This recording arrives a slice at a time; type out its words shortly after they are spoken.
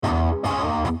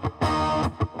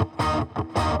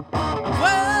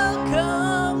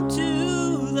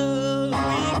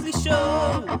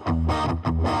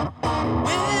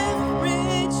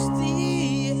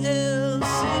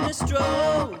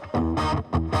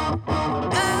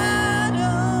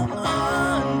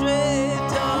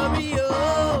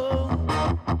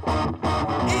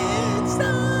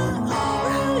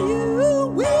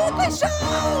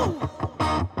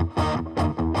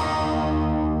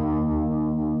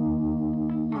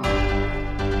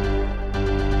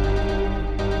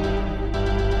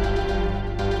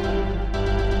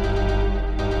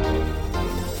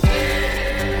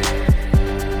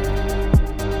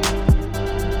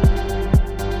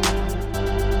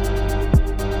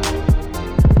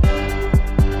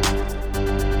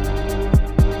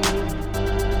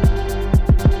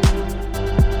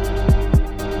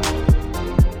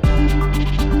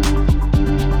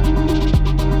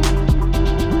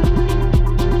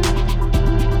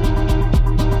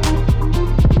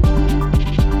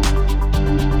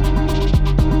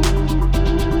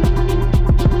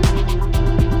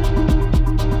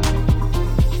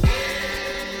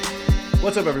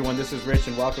this is Rich,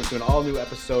 and welcome to an all-new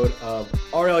episode of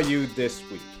RLU This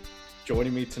Week.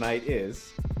 Joining me tonight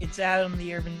is... It's Adam,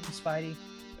 the Urban Spidey.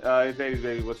 Hey,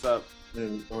 baby, what's up?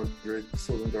 And Andre,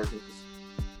 Southern Darkness.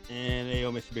 And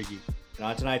Ayo, Mr. Biggie. And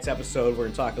on tonight's episode, we're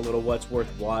going to talk a little what's worth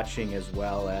watching as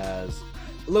well as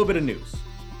a little bit of news.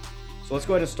 So let's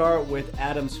go ahead and start with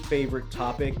Adam's favorite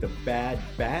topic, the Bad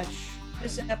Batch.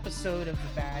 This episode of the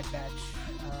Bad Batch,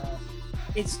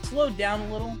 it slowed down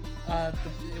a little.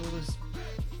 It was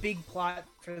big plot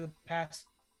for the past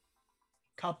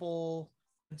couple,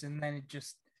 and then it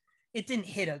didn't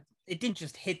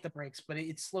just hit the brakes, but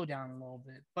it slowed down a little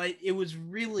bit. But it was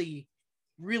really,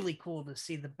 really cool to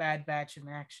see the Bad Batch in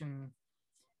action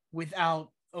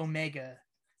without Omega,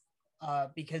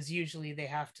 because usually they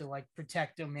have to like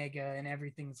protect Omega, and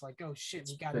everything's like, oh shit,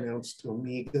 we gotta pronounced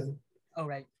Omega. Oh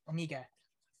right, Omega.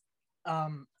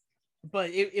 But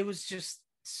it was just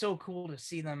so cool to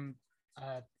see them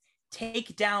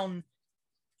take down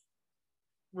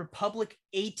Republic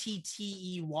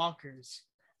ATTE walkers,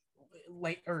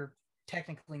 or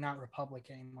technically not Republic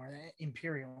anymore,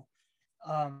 Imperial.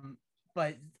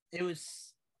 But it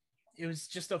was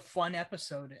just a fun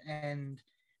episode, and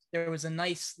there was a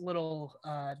nice little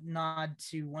nod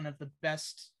to one of the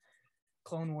best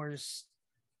Clone Wars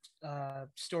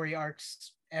story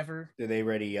arcs ever. Did they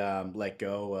already let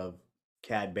go of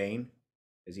Cad Bane?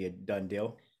 Is he a done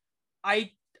deal?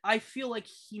 I feel like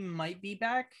he might be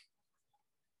back,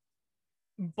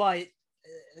 but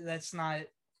that's not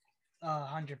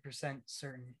 100%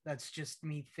 certain. That's just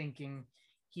me thinking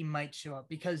he might show up,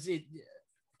 because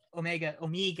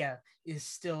Omega is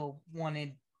still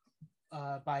wanted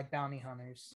by bounty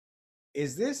hunters.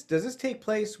 Does this take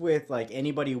place with like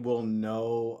anybody we'll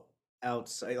know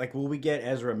outside? Like, will we get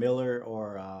Ezra Miller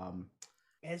or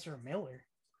Ezra Miller?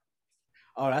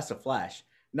 Oh, that's the Flash.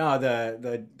 No,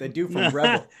 the dude from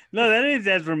Rebel. No, that is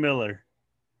Ezra Miller.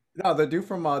 No, the dude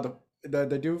from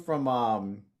the dude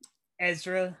from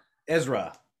Ezra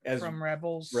from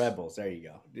Rebels. Rebels. There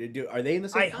you go. Are they in the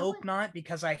same? I hope not,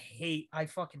 because I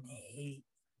fucking hate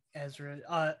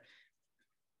Ezra.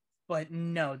 But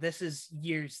no, this is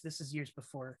years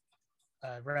before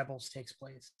Rebels takes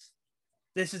place.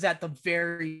 This is at the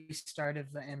very start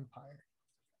of the Empire.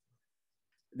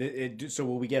 So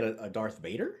will we get a Darth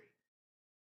Vader?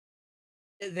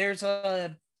 There's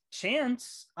a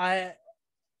chance. I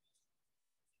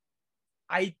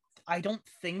don't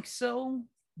think so,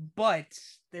 but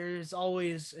there's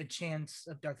always a chance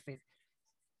of Darth Vader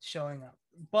showing up.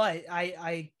 But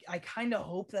I kind of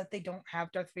hope that they don't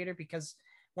have Darth Vader, because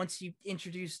once you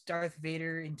introduce Darth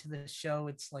Vader into the show,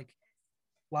 it's like,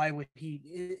 why would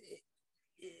he?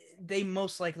 They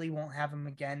most likely won't have him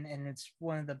again, and it's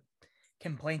one of the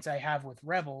complaints I have with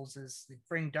Rebels is they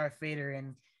bring Darth Vader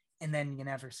in, and then you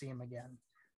never see him again.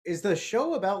 Is the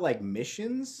show about like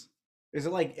missions? Is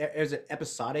it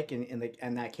episodic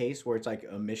in that case where it's like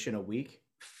a mission a week?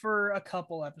 For a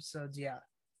couple episodes, yeah.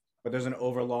 But there's an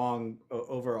overarching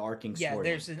story. Yeah,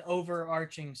 there's an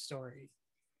overarching story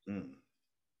Mm.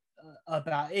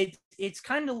 about it. It's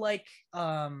kind of like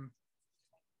The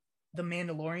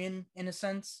Mandalorian in a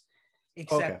sense,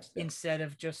 except instead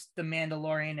of just the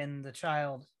Mandalorian and the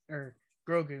child, or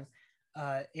Grogu,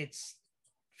 it's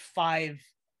five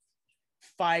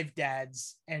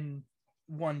dads and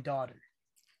one daughter.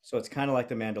 So it's kind of like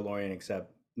The Mandalorian,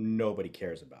 except nobody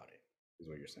cares about it, is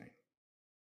what you're saying.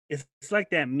 It's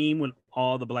like that meme with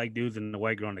all the black dudes and the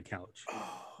white girl on the couch.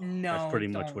 No, that's pretty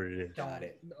much what it is. Got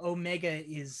it. Omega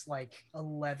is like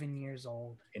 11 years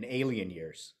old. In alien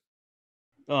years.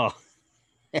 Oh.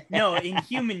 No, in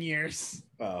human years.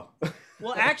 Oh.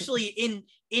 Well, actually,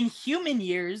 in human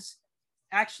years,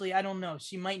 actually, I don't know.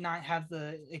 She might not have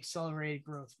the accelerated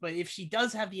growth, but if she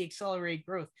does have the accelerated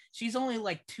growth, she's only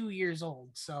like 2 years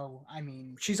old. So, I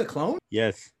mean, She's a clone?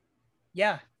 Yes.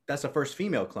 Yeah. That's the first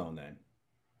female clone then.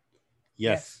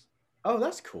 Yes. Oh,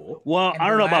 that's cool. Well, And I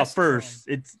don't the know about last first.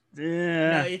 clone.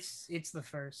 No, it's the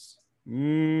first.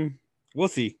 We'll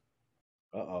see.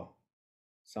 Uh-oh.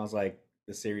 Sounds like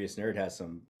the serious nerd has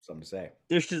something to say.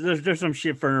 There's some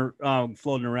shit for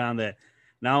floating around that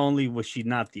not only was she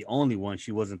not the only one,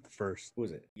 she wasn't the first. Who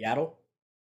is it? Yaddle?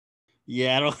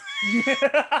 Yaddle.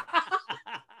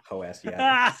 Ho-ass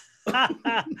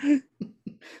Yaddle.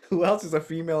 Who else is a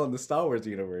female in the Star Wars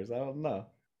universe? I don't know.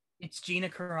 It's Gina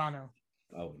Carano.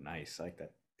 Oh, nice. I like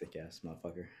that thick ass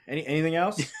motherfucker. Anything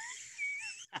else?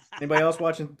 Anybody else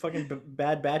watching fucking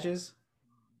Bad Batches?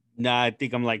 Nah, I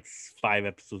think I'm like 5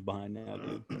 episodes behind now,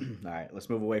 dude. All right, let's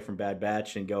move away from Bad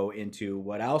Batch and go into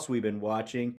what else we've been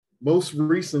watching. Most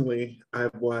recently,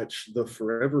 I've watched The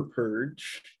Forever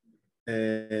Purge.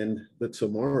 and the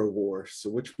Tomorrow War. So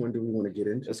which one do we want to get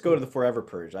into? Let's go to the Forever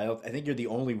Purge. I think you're the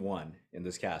only one in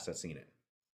this cast that's seen it.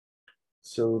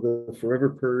 So the Forever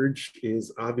Purge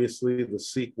is obviously the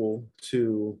sequel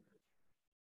to,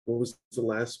 what was the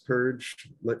last Purge?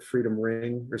 Let Freedom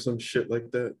Ring or some shit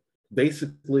like that.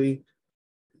 Basically,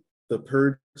 the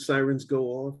Purge sirens go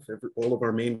off. All of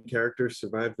our main characters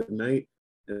survive the night,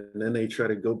 and then they try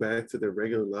to go back to their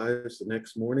regular lives the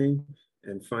next morning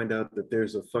and find out that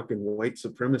there's a fucking white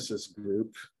supremacist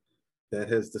group that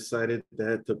has decided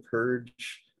that the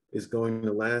Purge is going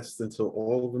to last until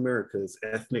all of America is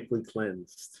ethnically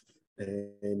cleansed.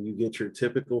 And you get your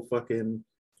typical fucking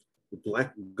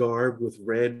black garb with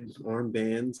red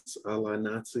armbands, a la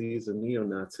Nazis and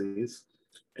neo-Nazis.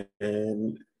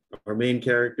 And our main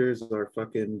characters are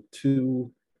fucking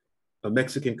a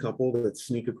Mexican couple that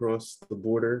sneak across the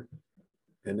border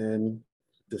and then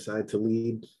decide to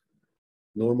lead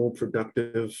normal,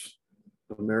 productive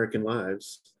American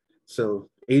lives. So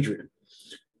Adrian.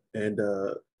 And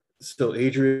so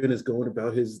Adrian is going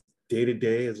about his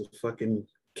day-to-day as a fucking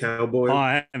cowboy. Oh,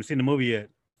 I haven't seen the movie yet.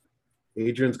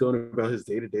 Adrian's going about his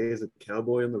day-to-day as a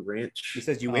cowboy on the ranch. He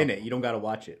says you in it. You don't got to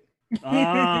watch it.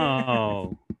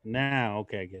 Oh, now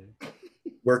okay, I get it.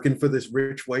 Working for this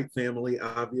rich white family,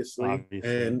 obviously.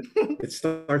 And it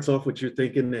starts off with you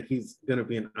thinking that he's going to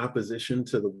be in opposition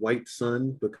to the white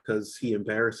son because he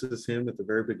embarrasses him at the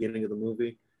very beginning of the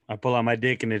movie. I pull out my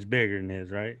dick and it's bigger than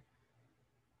his, right?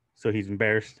 So he's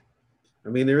embarrassed. I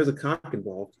mean, there is a cock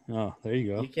involved. Oh, there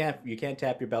you go. You can't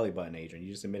tap your belly button, Adrian.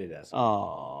 You just admitted that.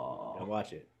 Oh,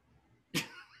 Watch it.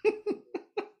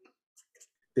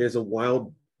 There's a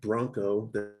wild bronco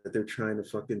that they're trying to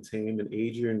fucking tame, and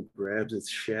Adrian grabs its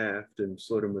shaft and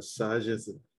sort of massages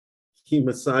it. He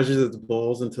massages its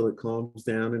balls until it calms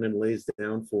down and then lays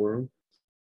down for him.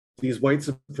 These white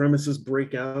supremacists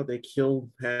break out, they kill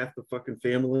half the fucking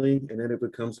family, and then it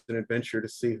becomes an adventure to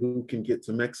see who can get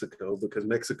to Mexico, because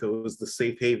Mexico is the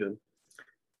safe haven.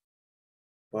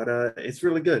 But it's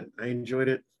really good. I enjoyed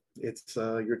it. It's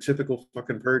your typical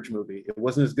fucking Purge movie. It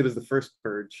wasn't as good as the first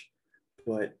Purge,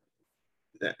 but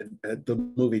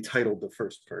the movie titled The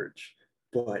First Purge,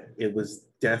 but it was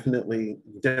definitely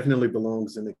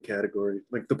belongs in the category.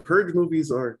 Like, the Purge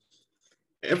movies are,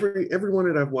 every one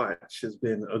that I've watched has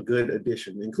been a good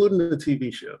addition, including the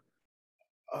TV show.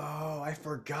 Oh, I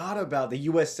forgot about the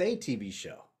USA TV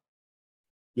show.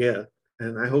 Yeah,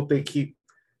 and I hope they keep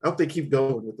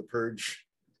going with the Purge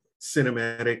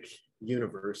cinematic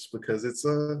universe, because it's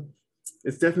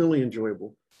definitely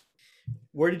enjoyable.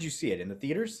 Where did you see it? In the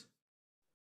theaters?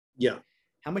 Yeah.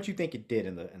 How much you think it did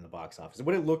in the box office?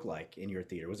 What did it look like in your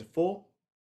theater? Was it full?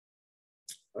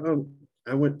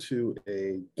 I went to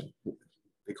they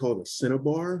call it a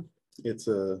Cinebar. It's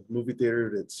a movie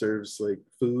theater that serves like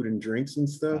food and drinks and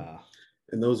stuff.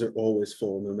 And those are always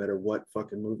full, no matter what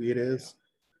fucking movie it is,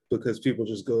 because people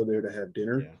just go there to have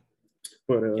dinner. Yeah.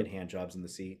 But get hand jobs in the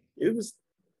seat. It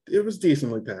was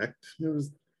decently packed.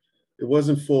 It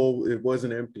wasn't full. It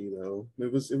wasn't empty though.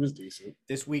 It was decent.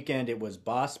 This weekend it was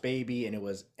Boss Baby and it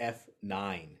was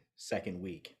F9 second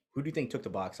week. Who do you think took the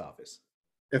box office?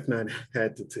 F9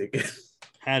 had to take it.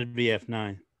 Had to be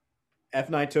F9.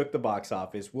 F9 took the box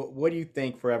office. What do you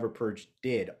think Forever Purge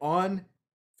did on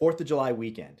 4th of July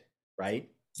weekend, right?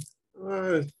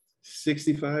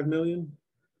 65 million?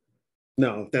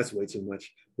 No, that's way too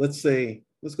much. Let's go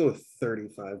with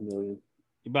 35 million.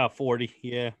 About 40,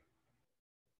 yeah.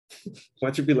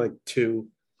 Watch it be like 2.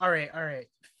 All right.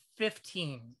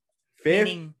 15.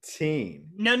 15.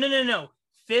 No.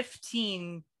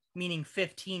 15 meaning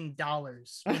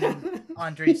 $15. Meaning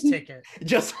Andre's ticket.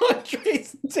 Just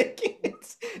Andre's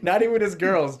tickets. Not even his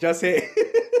girls. Just him.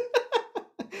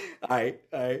 All right.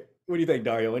 What do you think,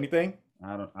 Dario? Anything?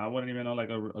 I wouldn't even know like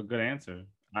a good answer.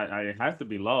 It has to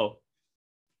be low.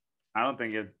 I don't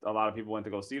think a lot of people went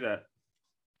to go see that.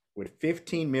 Would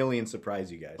 15 million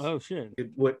surprise you guys? Oh shit!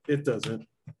 It doesn't.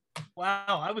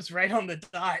 Wow, I was right on the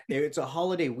dot. It's a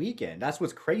holiday weekend. That's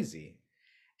what's crazy.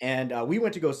 And we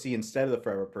went to go see, instead of the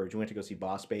Forever Purge, we went to go see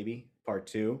Boss Baby Part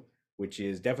 2, which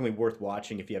is definitely worth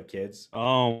watching if you have kids.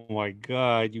 Oh my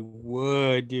god, you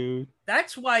would, dude.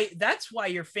 That's why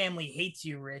your family hates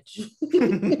you, Rich.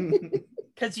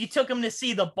 Because you took him to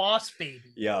see the Boss Baby.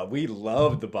 Yeah, we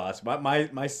loved the Boss.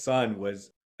 My son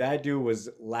that dude was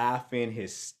laughing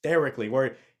hysterically.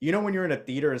 Where, when you're in a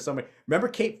theater and somebody, remember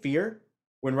Cape Fear?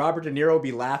 When Robert De Niro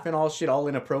be laughing all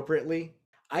inappropriately?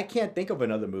 I can't think of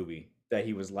another movie that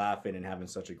he was laughing and having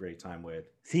such a great time with.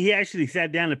 See, he actually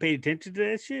sat down and paid attention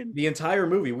to that shit? The entire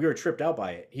movie, we were tripped out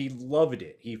by it. He loved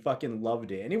it. He fucking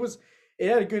loved it. And it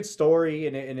had a good story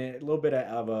and a little bit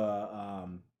of a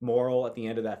moral at the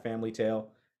end of that family tale.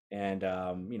 And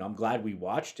you know, I'm glad we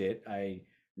watched it. I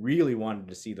really wanted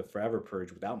to see the Forever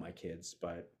Purge without my kids,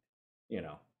 but you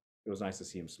know, it was nice to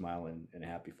see him smiling and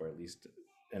happy for at least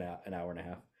an hour and a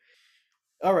half.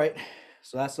 All right,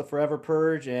 so that's the Forever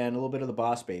Purge and a little bit of the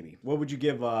Boss Baby. What would you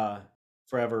give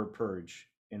Forever Purge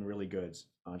in really goods,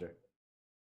 Andre?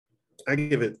 I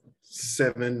give it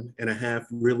 7.5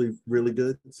 really, really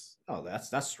good. Oh,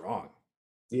 that's strong.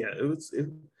 Yeah,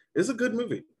 it's a good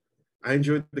movie. I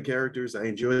enjoyed the characters. I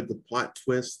enjoyed the plot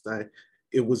twist.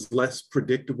 It was less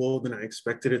predictable than I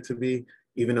expected it to be,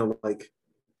 even though like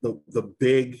the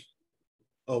big,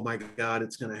 oh my God,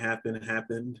 it's gonna happen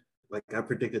happened. Like I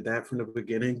predicted that from the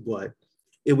beginning, but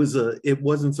it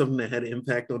wasn't something that had an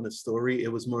impact on the story.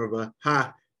 It was more of a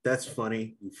ha, that's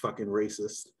funny, you fucking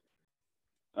racist.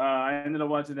 I ended up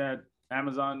watching that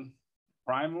Amazon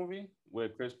Prime movie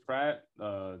with Chris Pratt,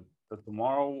 the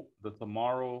Tomorrow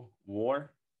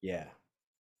War. Yeah.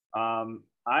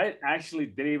 I actually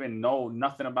didn't even know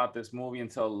nothing about this movie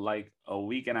until like a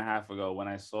week and a half ago when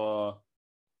I saw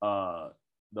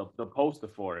the poster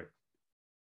for it.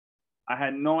 I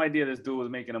had no idea this dude was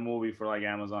making a movie for like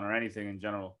Amazon or anything in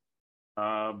general.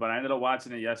 But I ended up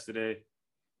watching it yesterday,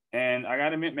 and I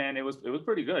gotta admit, man, it was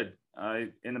pretty good.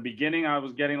 In the beginning, I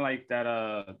was getting like that.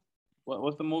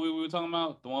 What's the movie we were talking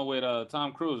about? The one with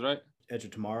Tom Cruise, right? Edge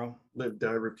of Tomorrow. Live,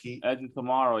 Die, Repeat. Edge of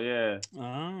Tomorrow, yeah.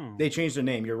 Oh. They changed the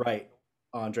name. You're right,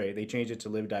 Andre. They changed it to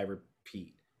Live, Die,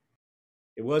 Repeat.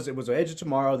 It was Edge of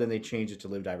Tomorrow. Then they changed it to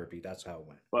Live, Die, Repeat. That's how it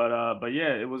went. But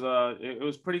yeah, it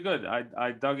was pretty good.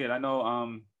 I dug it. I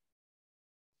know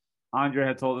Andre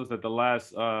had told us that the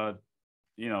last 40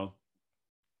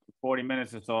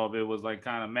 minutes or so of it was like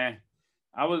kind of meh.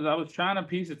 I was trying to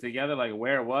piece it together like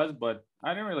where it was, but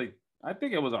I didn't really. I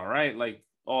think it was all right, like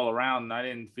all around. I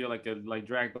didn't feel like it like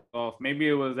dragged off. Maybe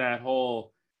it was that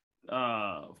whole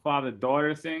father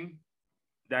daughter thing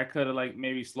that could have like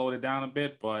maybe slowed it down a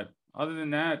bit, but other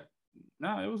than that,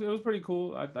 no, it was pretty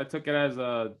cool. I took it as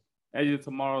a Edge of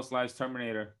Tomorrow /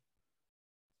 Terminator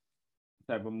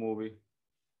type of movie.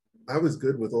 I was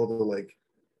good with all the like,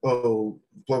 oh,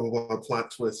 blah, blah, blah,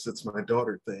 plot twists, it's my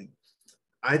daughter thing.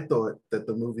 I thought that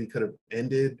the movie could have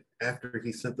ended after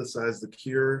he synthesized the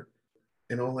cure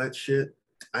and all that shit.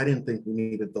 I didn't think we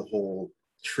needed the whole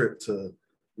trip to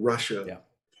Russia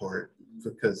part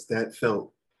because it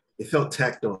felt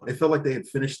tacked on. It felt like they had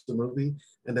finished the movie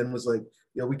and then was like,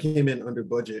 yo, we came in under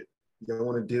budget. Y'all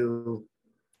want to do.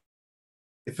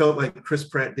 It felt like Chris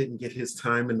Pratt didn't get his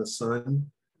time in the sun.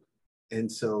 And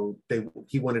so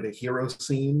he wanted a hero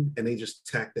scene and they just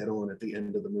tacked that on at the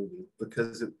end of the movie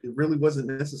because it really wasn't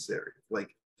necessary.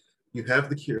 Like you have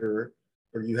the cure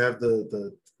or you have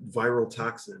the viral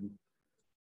toxin,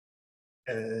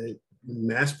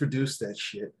 mass produce that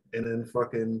shit and then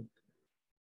fucking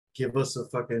give us a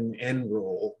fucking end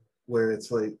roll where it's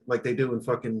like they do in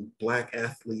fucking black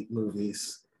athlete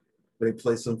movies. They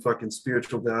play some fucking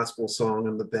spiritual gospel song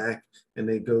in the back and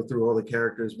they go through all the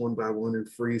characters one by one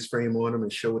and freeze frame on them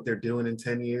and show what they're doing in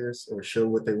 10 years or show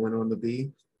what they went on to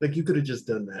be. Like you could have just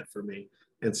done that for me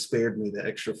and spared me the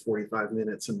extra 45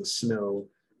 minutes in the snow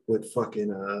with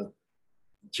fucking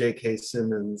J.K.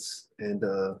 Simmons and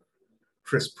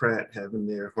Chris Pratt having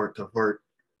their heart-to-heart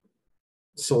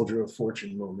soldier of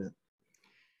fortune moment.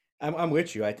 I'm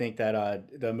with you. I think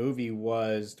that the movie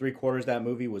was 3/4 of that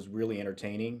movie was really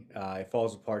entertaining. It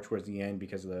falls apart towards the end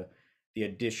because of the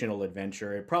additional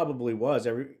adventure. It probably was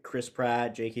Chris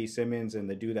Pratt, J.K. Simmons, and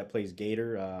the dude that plays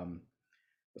Gator.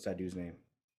 What's that dude's name?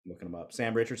 I'm looking him up.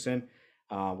 Sam Richardson.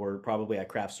 Were probably at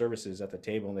craft services at the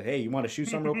table and hey, you want to shoot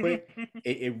some real quick?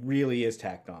 It really is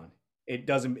tacked on. It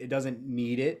doesn't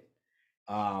need it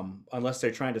unless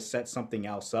they're trying to set something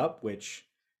else up. Which,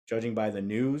 judging by the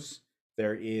news,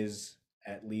 there is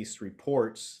at least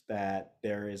reports that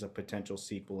there is a potential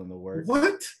sequel in the works.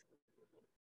 What?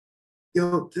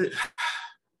 Yo,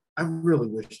 I really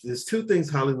wish there's two things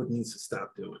Hollywood needs to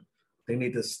stop doing. They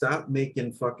need to stop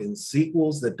making fucking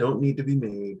sequels that don't need to be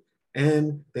made,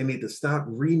 and they need to stop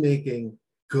remaking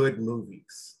good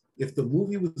movies. If the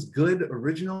movie was good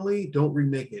originally, don't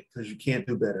remake it because you can't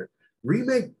do better.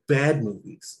 Remake bad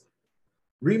movies.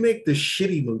 Remake the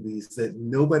shitty movies that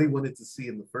nobody wanted to see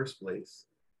in the first place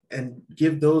and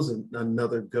give those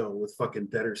another go with fucking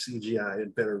better CGI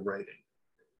and better writing.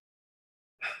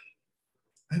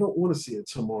 I don't want to see a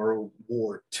Tomorrow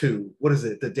War 2. What is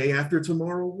it? The Day After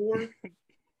Tomorrow War?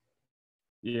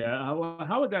 Yeah,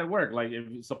 how would that work? Like,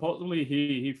 if supposedly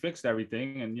he fixed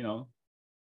everything, and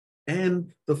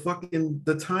and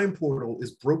the time portal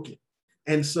is broken,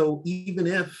 and so even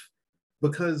if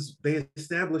because they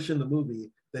establish in the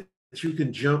movie that you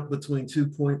can jump between 2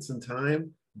 points in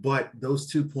time, but those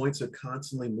 2 points are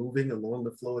constantly moving along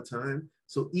the flow of time.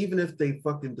 So even if they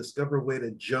fucking discover a way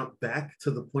to jump back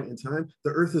to the point in time,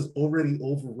 the Earth is already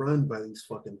overrun by these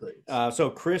fucking things. So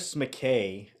Chris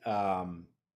McKay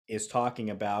is talking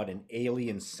about an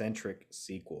alien-centric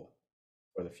sequel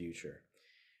for the future.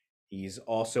 He's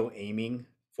also aiming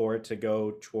for it to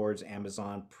go towards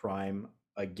Amazon Prime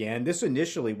again. This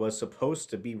initially was supposed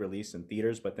to be released in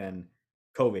theaters, but then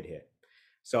COVID hit.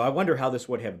 So I wonder how this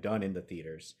would have done in the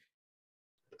theaters.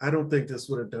 I don't think this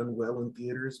would have done well in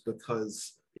theaters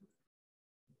because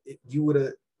you would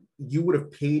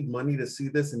have paid money to see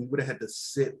this and you would have had to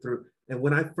sit through. And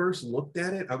when I first looked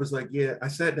at it, I was like, yeah, I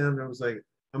sat down and I was like,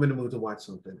 I'm in the mood to watch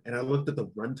something. And I looked at the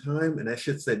runtime and that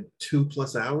shit said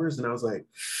 2+ hours. And I was like,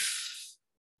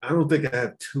 I don't think I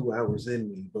have 2 hours in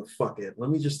me, but fuck it.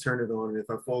 Let me just turn it on. And if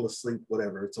I fall asleep,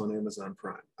 whatever, it's on Amazon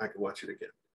Prime. I can watch it again.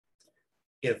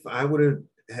 If I would have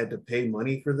had to pay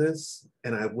money for this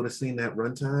and I would have seen that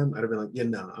runtime, I'd have been like, yeah,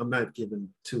 no, I'm not giving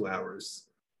 2 hours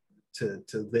to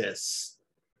this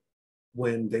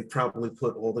when they probably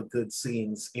put all the good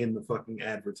scenes in the fucking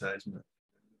advertisement.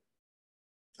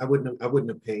 I wouldn't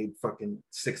have paid fucking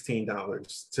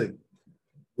 $16 to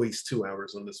waste 2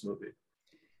 hours on this movie.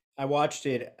 I watched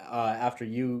it after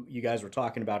you guys were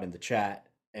talking about in the chat,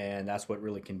 and that's what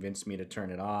really convinced me to turn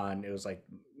it on. It was like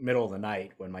middle of the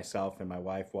night when myself and my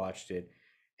wife watched it,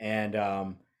 and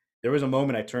there was a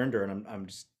moment I turned to her and I'm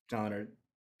just telling her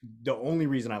the only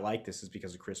reason I like this is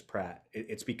because of Chris Pratt.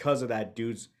 It's because of that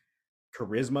dude's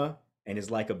charisma and his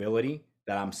likability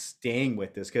that I'm staying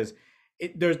with this because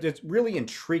it's really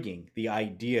intriguing the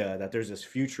idea that there's this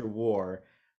future war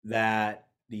that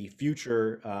the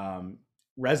future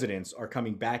residents are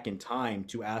coming back in time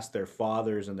to ask their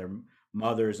fathers and their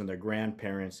mothers and their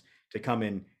grandparents to come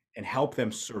in and help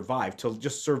them survive, to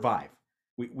just survive.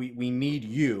 We need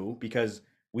you because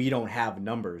we don't have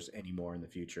numbers anymore in the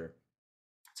future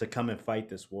to come and fight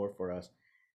this war for us.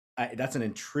 That's an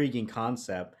intriguing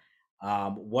concept.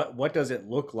 What does it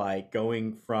look like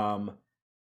going from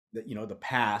the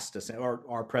past or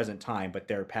our present time, but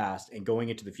their past, and going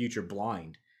into the future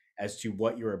blind as to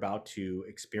what you're about to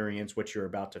experience, what you're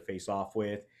about to face off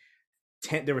with?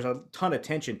 There was a ton of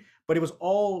tension, but it was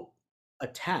all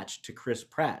attached to Chris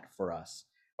Pratt for us,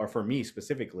 or for me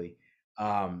specifically.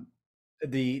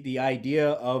 The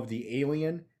idea of the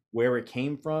alien, where it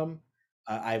came from,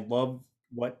 I love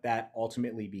what that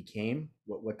ultimately became,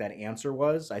 what that answer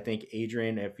was. I think,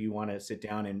 Adrian, if you want to sit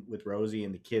down and with Rosie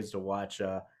and the kids to watch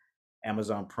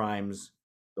Amazon Prime's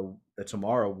the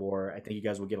Tomorrow War, I think you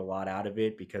guys will get a lot out of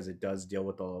it because it does deal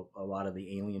with a lot of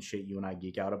the alien shit you and I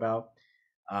geek out about.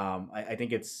 I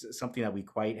think it's something that we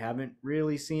quite haven't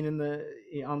really seen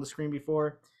on the screen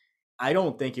before. I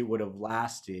don't think it would have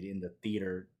lasted in the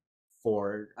theater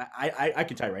for. I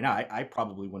can tell you right now, I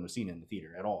probably wouldn't have seen it in the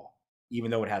theater at all, even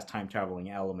though it has time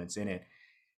traveling elements in it.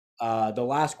 The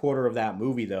last quarter of that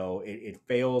movie, though, it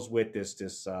fails with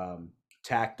this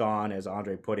tacked on, as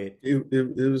Andre put it.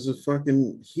 It was a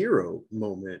fucking hero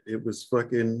moment. It was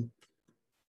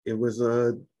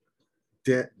a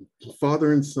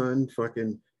father and son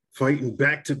fucking fighting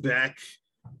back to back,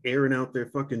 airing out their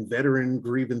fucking veteran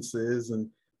grievances and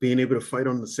being able to fight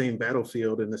on the same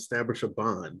battlefield and establish a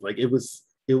bond. Like it was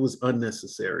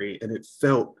unnecessary, and it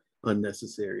felt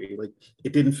unnecessary. Like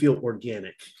it didn't feel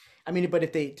organic. I mean,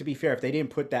 but to be fair, if they didn't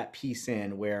put that piece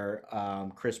in where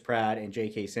Chris Pratt and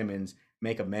J.K. Simmons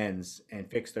make amends and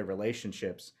fix their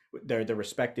relationships, their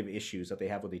respective issues that they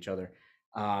have with each other,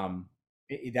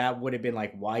 that would have been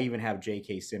like, why even have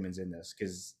J.K. Simmons in this?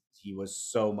 Because he was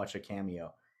so much a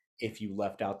cameo. If you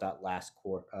left out that last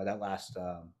quarter,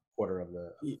 quarter of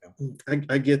the film.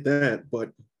 I get that,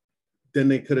 but then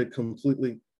they could have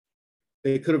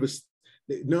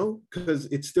no, because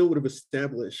it still would have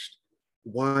established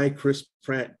why Chris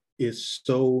Pratt is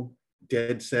so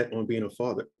dead set on being a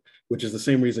father, which is the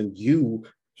same reason you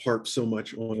harp so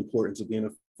much on the importance of being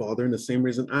a father, and the same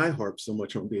reason I harp so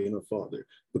much on being a father,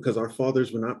 because our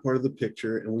fathers were not part of the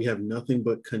picture and we have nothing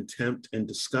but contempt and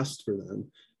disgust for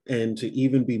them. And to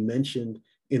even be mentioned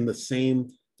in the same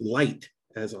light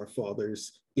as our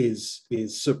fathers is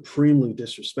supremely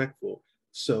disrespectful.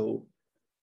 So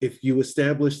if you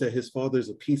establish that his father's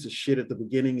a piece of shit at the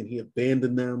beginning and he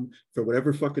abandoned them for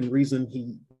whatever fucking reason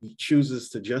he chooses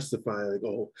to justify, like,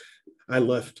 oh, I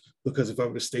left because if I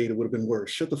would have stayed, it would have been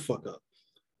worse. Shut the fuck up.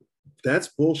 That's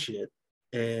bullshit.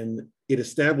 And it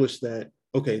established that,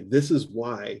 okay, this is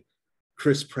why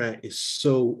Chris Pratt is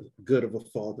so good of a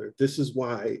father. This is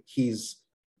why he's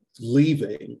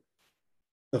leaving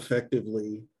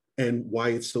effectively, and why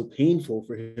it's so painful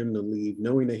for him to leave,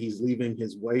 knowing that he's leaving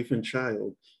his wife and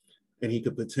child. and he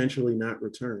could potentially not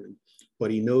return,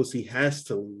 but he knows he has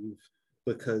to leave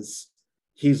because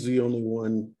he's the only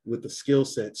one with the skill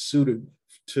set suited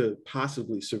to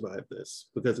possibly survive this.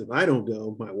 Because if I don't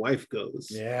go, my wife goes.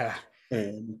 Yeah.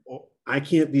 And I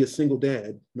can't be a single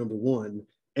dad, number one.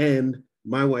 And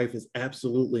my wife is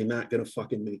absolutely not going to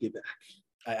fucking make it back.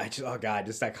 I just, oh God,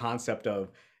 just that concept of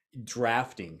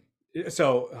drafting.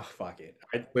 So, fuck it.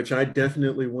 Which I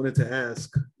definitely wanted to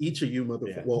ask each of you,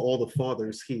 well, all the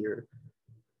fathers here.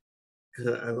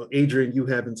 Adrian, you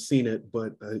haven't seen it,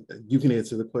 but you can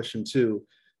answer the question too.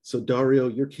 So, Dario,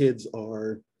 your kids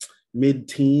are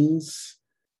mid-teens.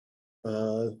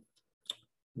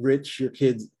 Rich, your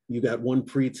kids, you got one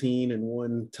preteen and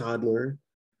one toddler.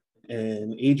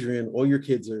 And Adrian, all your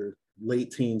kids are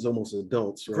late teens, almost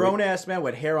adults, right? Grown ass men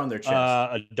with hair on their chest.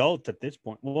 Adults at this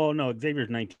point. Well, no, Xavier's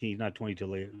 19, not 22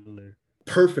 later.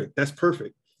 Perfect. That's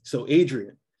perfect. So,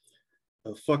 Adrian,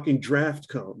 a fucking draft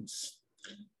comes.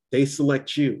 They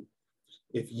select you.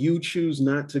 If you choose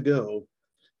not to go,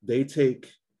 they take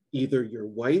either your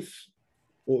wife,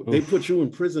 or they put you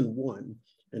in prison, one,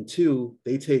 and two,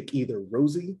 they take either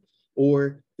Rosie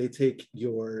or they take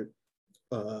your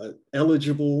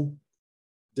eligible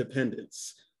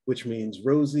dependents, which means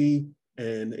Rosie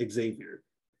and Xavier.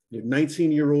 Your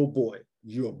 19-year-old boy,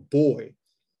 your boy,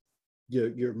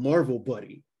 your Marvel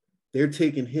buddy. They're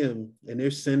taking him and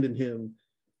they're sending him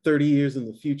 30 years in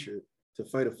the future to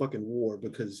fight a fucking war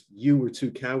because you were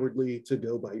too cowardly to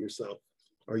go by yourself.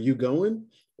 Are you going,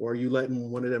 or are you letting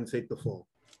one of them take the fall?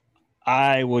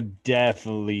 I would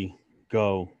definitely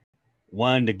go.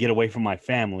 One, to get away from my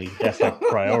family. That's like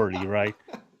priority, right?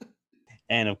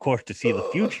 And of course, to see the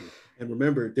future. And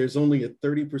remember, there's only a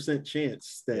 30%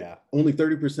 chance that only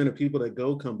 30% of people that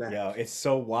go come back. Yeah, it's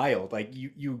so wild. Like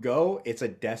you go, it's a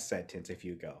death sentence if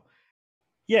you go.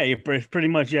 Yeah, you're pretty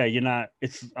much, you're not,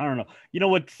 it's, I don't know. You know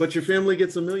what? But your family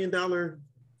gets $1 million.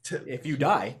 If you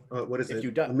die. What is it? If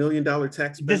you die. $1 million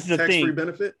tax-free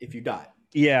benefit? If you die.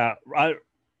 Yeah.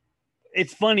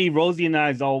 It's funny, Rosie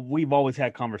and we've always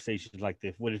had conversations like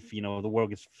this. What if, the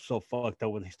world gets so fucked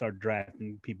up when they start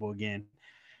drafting people again?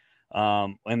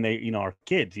 And they, our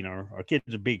kids, our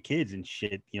kids are big kids and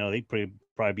shit. They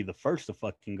probably be the first to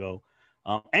fucking go.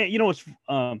 And it's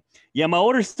my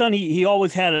older son, he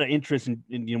always had an interest in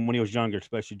when he was younger,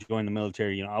 especially joining the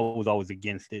military. I was always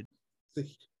against it.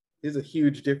 There's a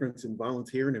huge difference in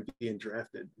volunteering and being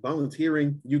drafted.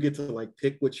 Volunteering, you get to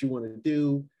pick what you want to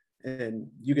do, and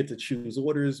you get to choose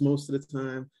orders most of the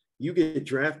time. You get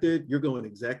drafted, you're going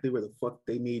exactly where the fuck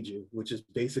they need you, which is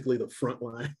basically the front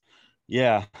line.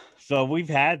 Yeah, so we've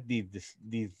had these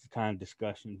kind of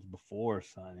discussions before,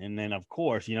 son. And then of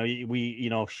course,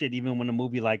 even when a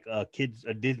movie like a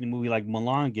Disney movie like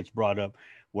Mulan gets brought up,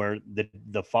 where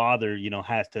the father,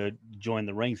 has to join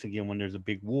the ranks again when there's a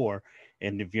big war,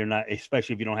 and if you're not,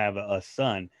 especially if you don't have a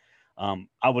son,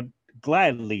 I would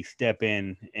gladly step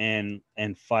in and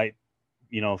fight.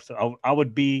 So I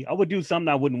would do something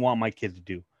I wouldn't want my kids to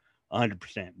do,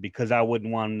 100%, because I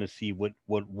wouldn't want them to see what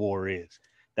war is.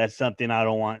 That's something I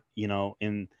don't want,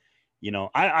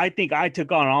 I think I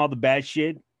took on all the bad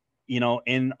shit,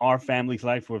 in our family's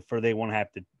life for they won't have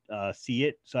to see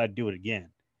it. So I'd do it again.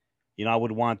 I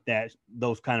would want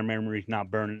those kind of memories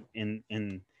not burn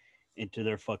into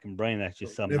their fucking brain. That's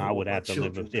just something I would have to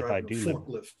live with if I do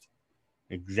live.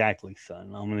 Exactly,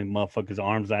 son. How many motherfuckers'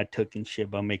 arms I took and shit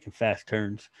by making fast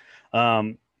turns.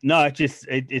 No,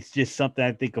 it's just something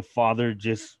I think a father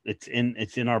it's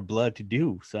in our blood to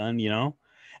do, son,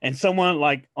 And someone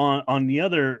like on the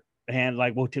other hand,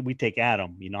 we take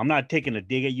Adam, I'm not taking a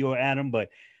dig at you or Adam, but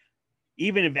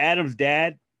even if Adam's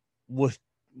dad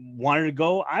wanted to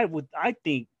go, I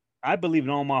believe in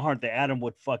all my heart that Adam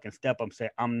would fucking step up and say,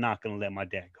 I'm not going to let my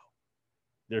dad go.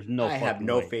 There's no, I have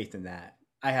no faith in that.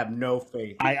 I have no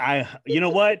faith. You know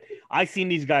what? I seen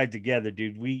these guys together,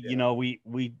 dude. We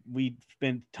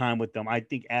spent time with them. I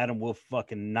think Adam will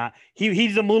fucking not.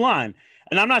 He's a Mulan,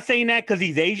 and I'm not saying that because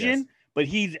he's Asian. Yes. But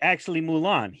he's actually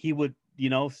Mulan. He would,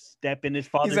 step in his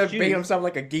father's shoes. He's making himself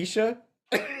like a geisha?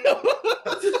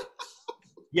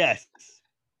 Yes.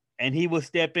 And he will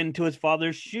step into his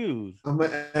father's shoes. I'm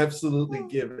going to absolutely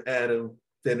give Adam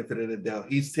benefit of the doubt.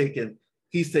 He's taking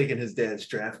his dad's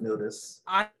draft notice.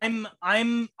 I'm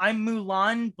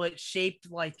Mulan, but shaped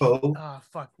like...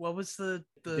 fuck. What was the...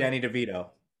 Danny DeVito.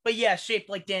 But yeah, shaped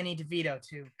like Danny DeVito,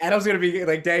 too. Adam's going to be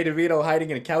like Danny DeVito hiding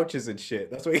in couches and shit.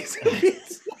 That's what he's going to be.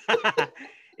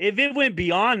 If it went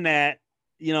beyond that,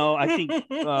 I think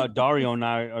Dario and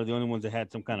I are the only ones that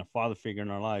had some kind of father figure in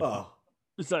our life. Oh.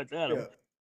 Besides Adam.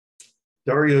 Yeah.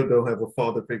 Dario don't have a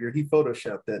father figure. He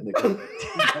photoshopped that nigga.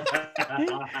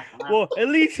 Well, at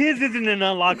least his isn't an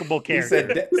unlockable He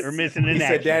said, character or missing in he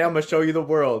said, action. "Dad, I'm gonna show you the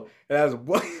world." And I was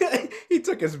what? He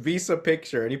took his Visa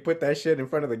picture and he put that shit in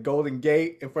front of the Golden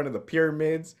Gate, in front of the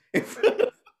pyramids, in front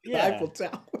of the Eiffel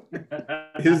Tower.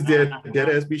 His dead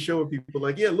ass be showing people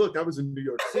like, yeah, look, I was in New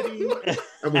York City.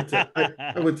 I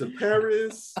went to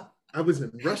Paris. I was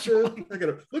in Russia. I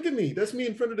gotta look at me. That's me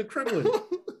in front of the Kremlin.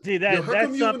 See that? Yo, how that's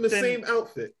come you something. in the same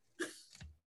outfit?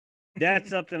 That's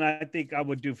something I think I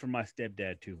would do for my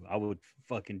stepdad too. I would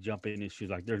fucking jump in his shoes.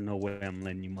 Like, there's no way I'm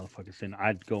letting you motherfuckers in.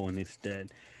 I'd go in his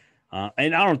stead.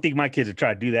 And I don't think my kids would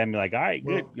try to do that and be like, all right,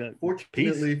 Well, good.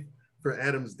 Fortunately Peace. for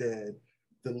Adam's dad,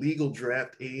 the legal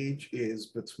draft age is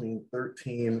between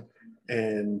 13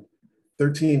 and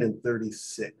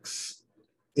 36,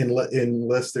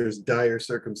 unless there's dire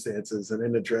circumstances, and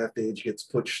then the draft age gets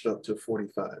pushed up to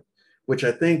 45, which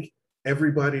I think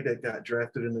everybody that got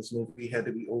drafted in this movie had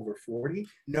to be over 40.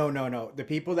 No. The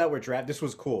people that were drafted, this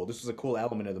was cool. This was a cool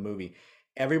element of the movie.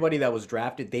 Everybody that was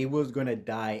drafted, they was gonna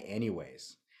die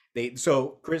anyways.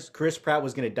 So Chris Pratt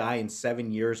was gonna die in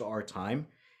 7 years our time,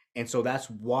 and so that's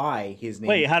why his name.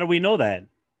 Wait, how do we know that?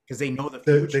 Because they know the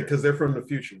future. Because they're from the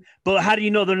future. But how do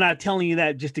you know they're not telling you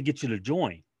that just to get you to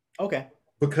join? Okay.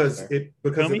 Because Fair.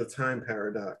 of Feel me? the time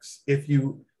paradox.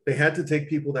 They had to take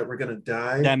people that were gonna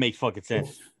die That makes fucking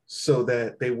sense. so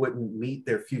that they wouldn't meet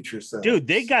their future selves. Dude,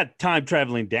 they got time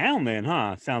traveling down then,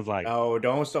 huh? Sounds like. Oh,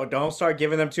 don't start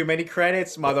giving them too many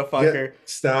credits, motherfucker. Yeah,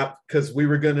 stop, because we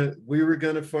were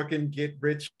gonna fucking get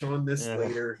rich on this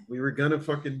later. We were gonna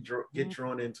fucking get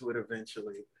drawn into it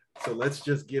eventually. So let's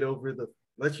just go through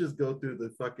the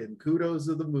fucking kudos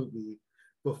of the movie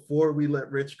before we let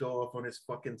Rich go off on his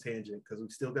fucking tangent, because we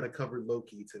still gotta cover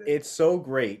Loki today. It's so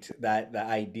great that the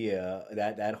idea,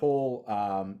 that whole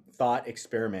thought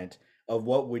experiment of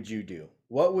what would you do?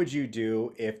 What would you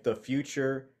do if the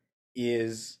future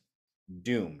is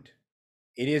doomed?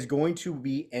 It is going to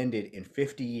be ended in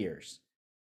 50 years.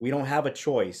 We don't have a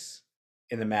choice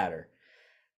in the matter.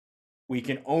 We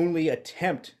can only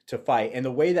attempt to fight, and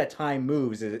the way that time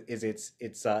moves is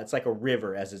it's like a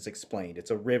river, as it's explained. It's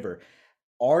a river.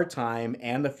 Our time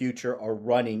and the future are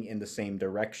running in the same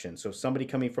direction. So somebody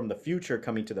coming from the future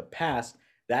coming to the past,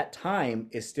 that time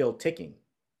is still ticking.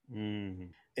 Mhm.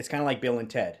 It's kind of like Bill and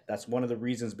Ted. That's one of the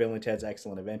reasons Bill and Ted's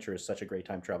Excellent Adventure is such a great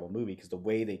time travel movie, because the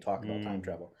way they talk about time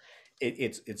travel,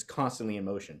 it's constantly in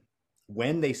motion.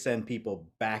 When they send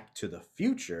people back to the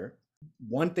future,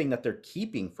 one thing that they're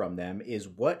keeping from them is,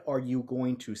 what are you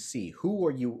going to see? Who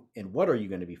are you and what are you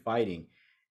going to be fighting?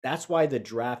 That's why the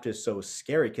draft is so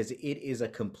scary, because it is a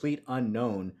complete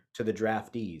unknown to the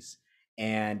draftees.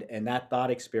 And that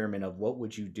thought experiment of what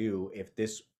would you do if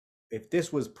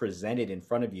this was presented in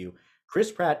front of you.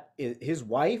 Chris Pratt, his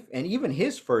wife, and even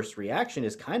his first reaction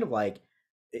is kind of like,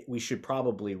 we should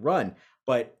probably run.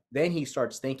 But then he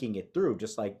starts thinking it through,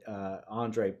 just like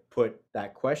Andre put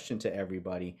that question to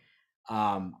everybody.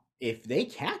 If they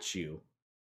catch you,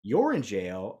 you're in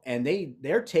jail, and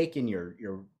they're taking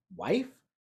your wife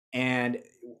and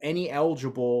any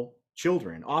eligible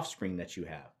children, offspring that you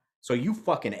have. So you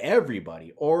fucking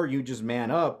everybody, or you just man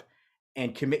up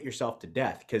and commit yourself to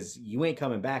death, because you ain't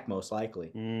coming back most likely.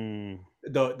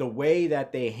 The way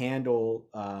that they handle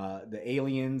the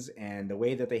aliens and the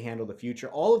way that they handle the future,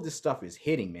 all of this stuff is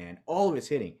hitting, man. All of it's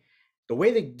hitting. The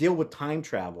way they deal with time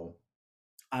travel,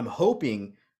 I'm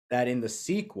hoping that in the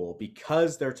sequel,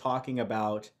 because they're talking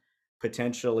about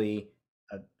potentially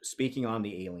speaking on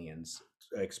the aliens,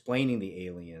 explaining the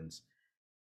aliens,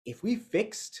 if we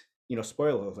fixed,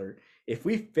 spoiler alert, if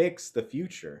we fix the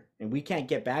future and we can't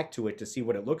get back to it to see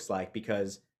what it looks like,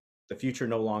 because the future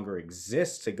no longer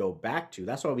exists to go back to,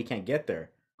 that's why we can't get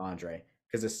there, Andre,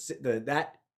 because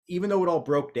that even though it all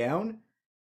broke down,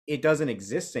 it doesn't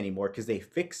exist anymore because they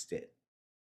fixed it.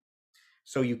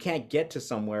 So you can't get to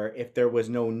somewhere if there was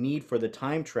no need for the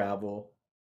time travel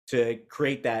to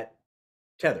create that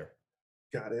tether.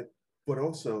 Got it. But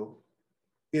also,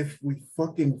 if we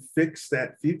fucking fix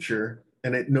that future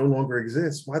and it no longer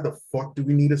exists, why the fuck do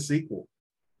we need a sequel?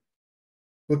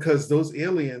 Because those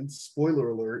aliens, spoiler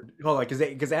alert. Hold on,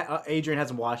 because Adrian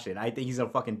hasn't watched it. I think he's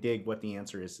gonna fucking dig what the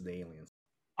answer is to the aliens.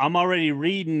 I'm already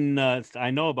reading.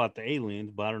 I know about the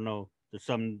aliens, but I don't know. There's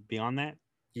something beyond that.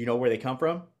 You know where they come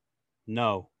from?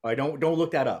 No. I don't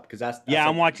look that up, because that's yeah.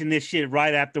 I'm watching this shit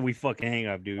right after we fucking hang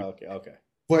up, dude. Okay.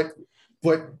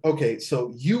 But okay,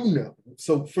 so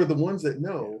so for the ones that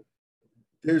know,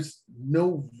 there's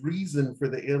no reason for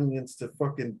the aliens to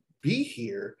fucking be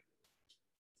here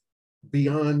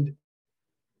beyond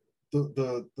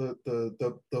the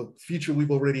future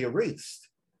we've already erased.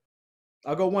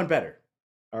 I'll go one better.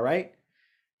 All right.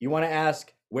 You want to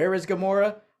ask, where is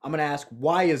Gamora? I'm going to ask,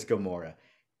 why is Gamora?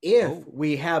 If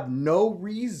we have no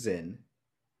reason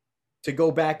to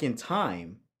go back in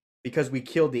time because we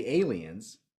killed the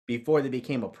aliens before they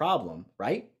became a problem,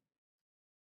 right?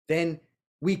 Then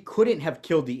we couldn't have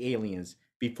killed the aliens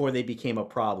before they became a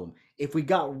problem. If we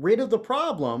got rid of the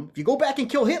problem, if you go back and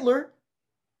kill Hitler,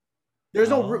 there's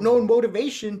no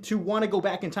motivation to want to go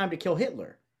back in time to kill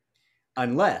Hitler,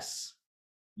 unless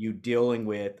you dealing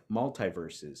with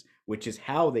multiverses, which is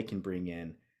how they can bring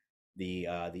in the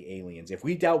aliens. If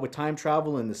we dealt with time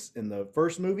travel in the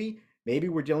first movie, maybe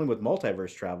we're dealing with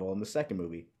multiverse travel in the second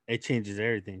movie. It changes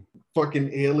everything.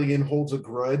 Fucking alien holds a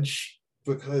grudge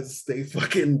because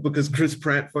Chris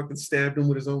Pratt fucking stabbed him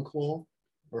with his own claw,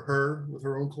 or her with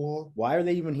her own claw. Why are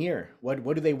they even here? What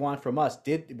do they want from us?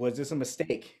 Was this a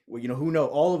mistake? Well, who knows?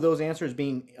 All of those answers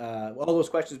all those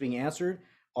questions being answered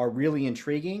are really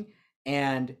intriguing.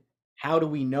 And how do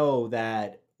we know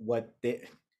that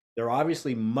they're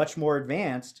obviously much more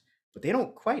advanced, but they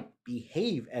don't quite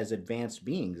behave as advanced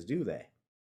beings, do they?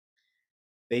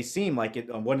 They seem like it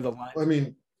on one of the lines. I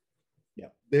mean, yeah,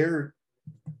 they're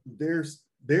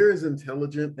as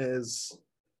intelligent as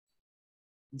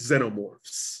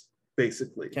xenomorphs,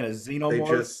 basically. Can a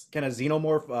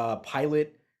xenomorph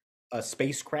pilot a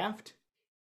spacecraft?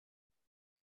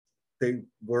 They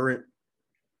weren't.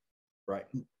 Right.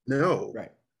 No.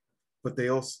 Right. But the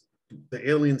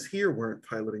aliens here weren't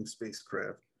piloting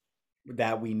spacecraft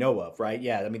that we know of, right?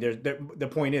 Yeah. I mean, the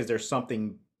point is there's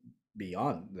something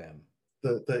beyond them.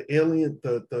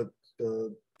 The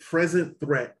present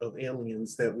threat of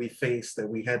aliens that we face, that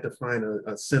we had to find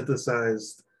a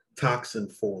synthesized toxin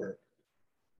for,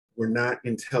 were not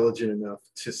intelligent enough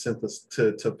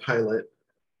to pilot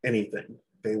anything.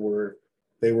 They were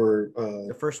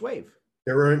the first wave.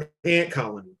 They were an ant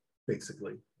colony,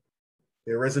 basically.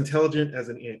 They were as intelligent as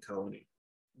an ant colony.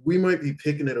 We might be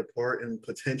picking it apart and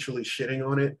potentially shitting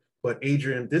on it, but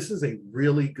Adrian, this is a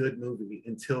really good movie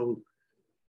until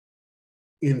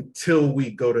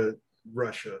we go to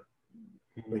Russia.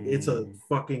 Like, it's a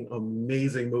fucking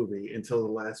amazing movie until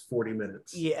the last 40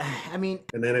 minutes. Yeah, I mean,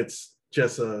 and then it's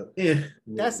just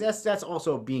that's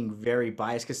also being very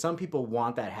biased, because some people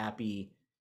want that happy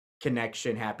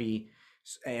connection, happy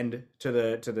end to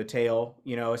the tale,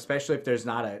 especially if there's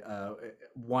not a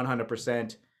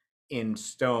 100% in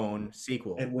stone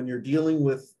sequel. And when you're dealing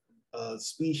with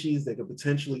species that could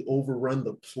potentially overrun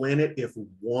the planet if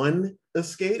one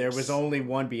escapes. There was only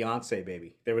one Beyonce,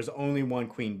 baby. There was only one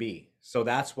Queen Bee. So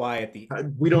that's why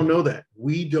we don't know that.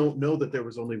 We don't know that there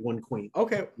was only one queen.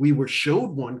 Okay. We were showed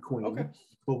one queen, okay,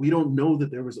 but we don't know that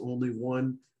there was only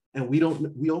one. And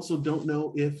we also don't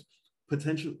know if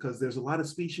potential, because there's a lot of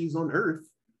species on Earth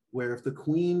where if the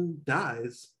queen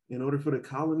dies, in order for the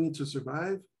colony to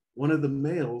survive, one of the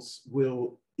males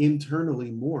will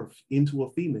internally morph into a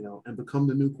female and become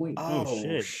the new queen.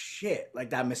 Oh shit.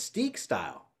 Like that Mystique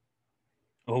style.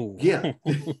 Oh yeah.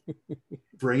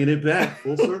 Bringing it back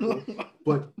full circle.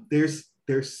 But there's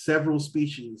several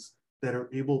species that are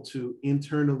able to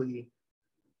internally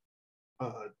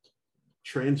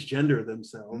transgender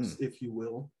themselves, if you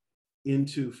will,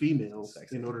 into females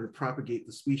in order to propagate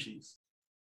the species.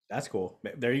 That's cool.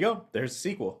 There you go. There's a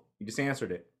sequel. You just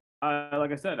answered it.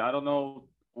 Like I said, I don't know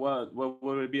what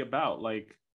would it be about.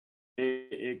 Like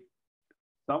it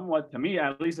somewhat, to me,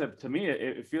 at least to me,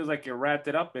 it feels like it wrapped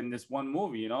it up in this one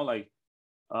movie. Like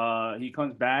he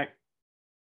comes back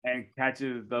and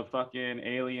catches the fucking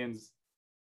aliens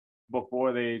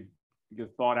before they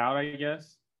get thawed out, I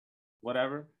guess,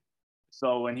 whatever.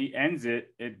 So when he ends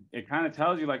it, it kind of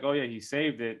tells you like, oh yeah, he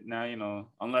saved it. Now,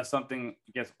 unless something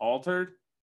gets altered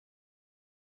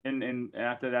and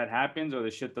after that happens, or the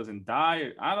shit doesn't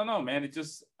die, I don't know, man.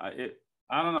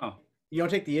 I don't know. You don't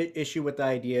take the issue with the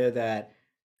idea that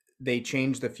they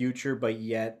change the future, but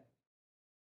yet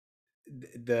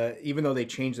even though they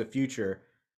changed the future,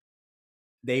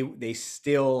 they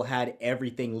still had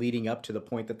everything leading up to the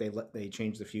point that they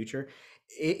changed the future.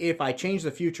 If I change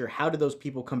the future, how do those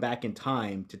people come back in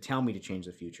time to tell me to change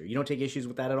the future? You don't take issues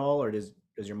with that at all, or does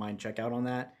your mind check out on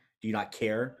that? Do you not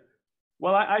care?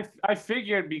 Well, I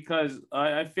figured, because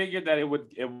I figured that it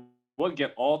would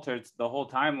get altered, the whole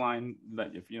timeline,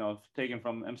 that if taken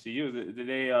from MCU,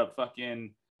 they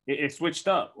fucking it switched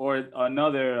up, or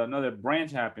another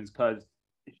branch happens, because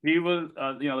she was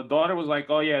the daughter was like,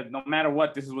 oh yeah, no matter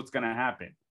what, this is what's gonna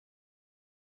happen.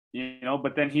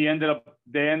 But then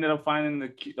they ended up finding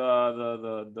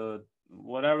the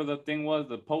whatever the thing was,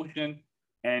 the potion,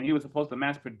 and he was supposed to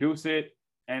mass produce it,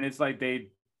 and it's like they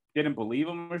didn't believe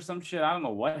him or some shit. I don't know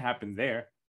what happened there.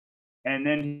 And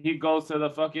then he goes to the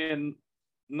fucking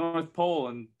North Pole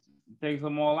and takes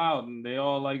them all out, and they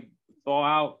all like thaw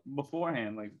out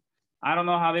beforehand. Like, I don't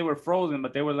know how they were frozen,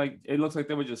 but they were like, it looks like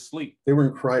they were just asleep. They were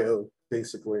in cryo,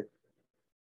 basically.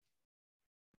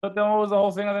 But then what was the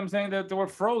whole thing of them saying that they were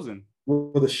frozen?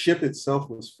 Well, the ship itself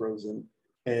was frozen,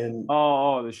 and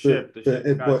The ship.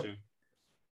 Got you.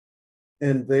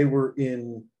 And they were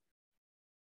in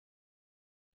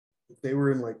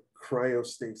like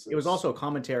cryostasis. It was also a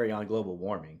commentary on global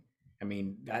warming. I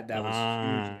mean, that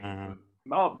was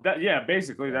huge.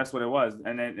 Basically that's what it was.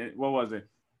 And then what was it?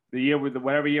 The year with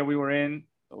whatever year we were in,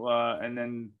 and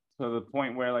then to the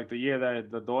point where like the year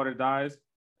that the daughter dies,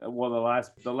 well,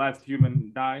 the last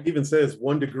human died. Even says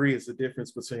 1 degree is the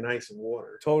difference between ice and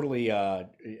water. Totally, a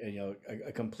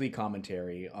complete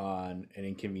commentary on an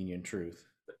inconvenient truth.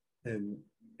 And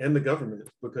the government,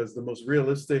 because the most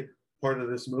realistic part of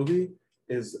this movie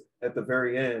is at the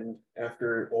very end,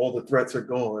 after all the threats are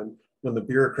gone, when the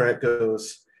bureaucrat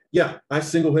goes, yeah, I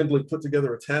single-handedly put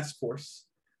together a task force.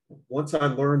 Once I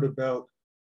learned about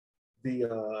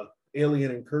the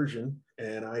alien incursion,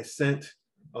 and I sent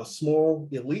a small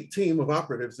elite team of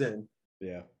operatives in,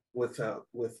 with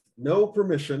no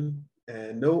permission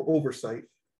and no oversight,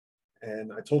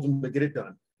 and I told them to get it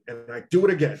done, and I do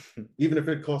it again, even if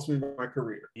it costs me my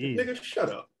career. Nigga, shut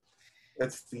up.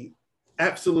 That's the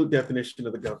absolute definition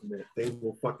of the government. They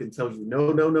will fucking tell you,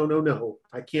 no,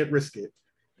 I can't risk it.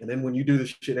 And then when you do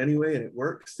this shit anyway and it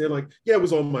works, they're like, yeah, it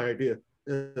was all my idea.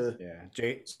 As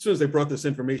soon as they brought this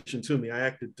information to me, I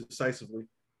acted decisively.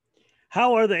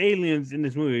 How are the aliens in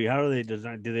this movie? How are they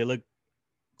designed? Do they look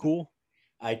cool?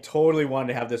 I totally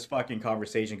wanted to have this fucking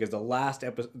conversation because the last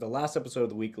episode of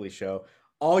the weekly show,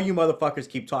 all you motherfuckers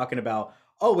keep talking about,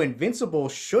 oh, Invincible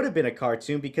should have been a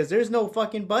cartoon because there's no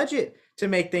fucking budget to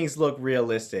make things look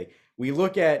realistic. We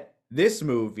look at this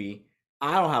movie,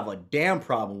 I don't have a damn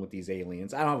problem with these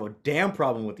aliens. I don't have a damn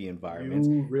problem with the environment.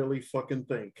 You really fucking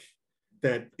think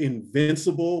that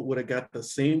Invincible would have got the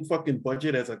same fucking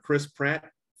budget as a Chris Pratt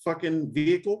fucking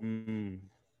vehicle? Mm-hmm.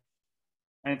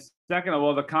 And second of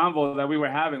all, the convo that we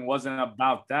were having wasn't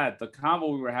about that. The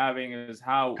convo we were having is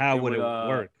how would it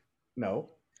work? No.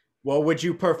 What would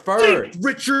you prefer? Think,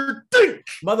 Richard, think!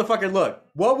 Motherfucker, look.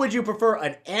 What would you prefer,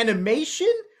 an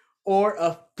animation or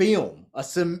a film? A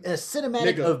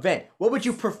cinematic event? What would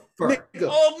you prefer? Nigga.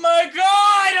 Oh my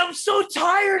God! I'm so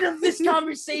tired of this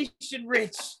conversation,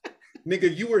 Rich.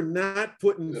 Nigga, you are not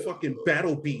putting fucking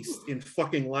Battle Beast in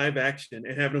fucking live action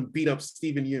and having him beat up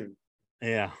Steven Yeun.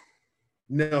 Yeah.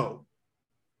 No.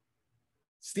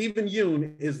 Steven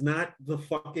Yeun is not the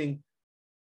fucking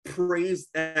praised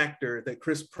actor that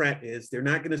Chris Pratt is. They're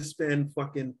not going to spend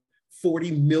fucking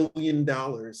 $40 million.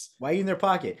 Why are you in their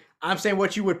pocket? I'm saying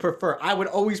what you would prefer. I would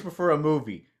always prefer a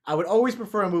movie. I would always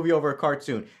prefer a movie over a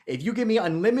cartoon. If you give me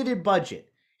unlimited budget,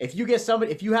 if you get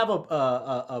somebody, if you have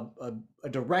a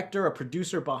director, a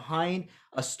producer behind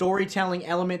a storytelling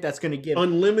element that's going to give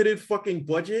unlimited fucking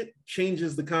budget,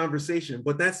 changes the conversation,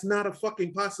 but that's not a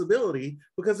fucking possibility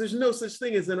because there's no such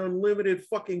thing as an unlimited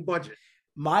fucking budget.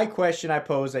 My question I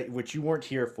posed, which you weren't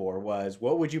here for, was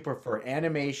what would you prefer,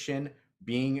 animation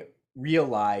being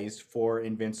realized for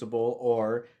Invincible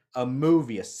or a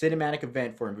movie, a cinematic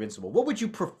event for Invincible? What would you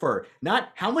prefer? Not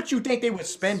how much you think they would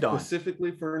spend on.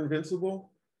 Specifically for Invincible?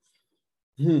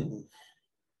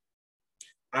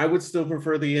 I would still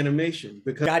prefer the animation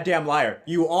because goddamn liar.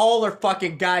 You all are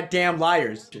fucking goddamn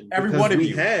liars. Every one of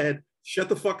you. Shut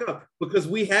the fuck up. Because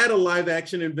we had a live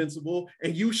action Invincible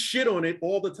and you shit on it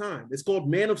all the time. It's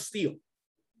called Man of Steel.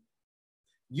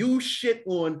 You shit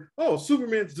on, oh,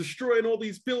 Superman's destroying all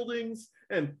these buildings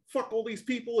and fuck all these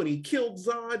people and he killed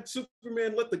Zod.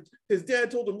 Superman his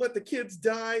dad told him let the kids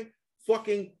die.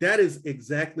 Fucking, that is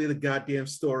exactly the goddamn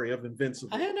story of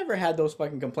Invincible. I had never had those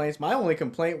fucking complaints. My only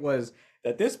complaint was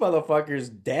that this motherfucker's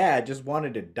dad just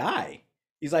wanted to die.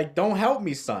 He's like, don't help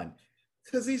me, son.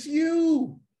 Because he's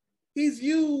you. He's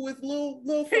you with little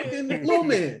fucking little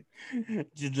man.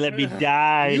 Just let me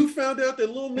die. You found out that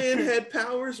little man had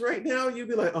powers right now, you'd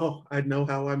be like, oh, I know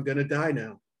how I'm gonna die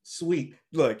now. Sweet.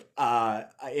 Look,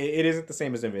 it isn't the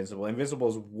same as Invincible. Invincible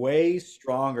is way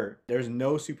stronger. There's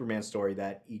no Superman story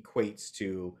that equates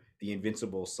to the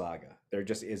Invincible saga. There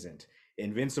just isn't.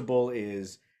 Invincible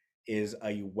is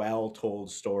a well-told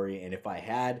story, and if I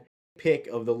had pick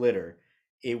of the litter,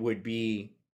 it would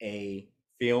be a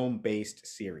film-based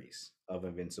series of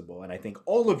Invincible, and I think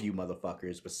all of you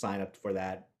motherfuckers would sign up for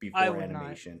that before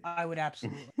animation. I would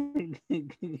absolutely.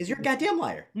 Because you're a goddamn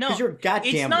liar. No, because you're a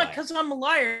goddamn it's not liar. because I'm a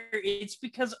liar. It's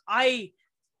because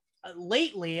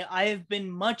lately I have been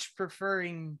much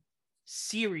preferring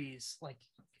series, like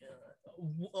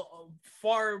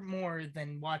far more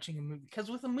than watching a movie.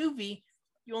 Because with a movie,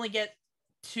 you only get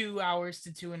 2 hours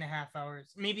to 2.5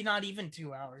 hours. Maybe not even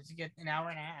 2 hours. You get an hour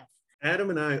and a half. Adam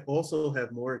and I also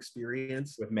have more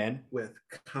experience with men. with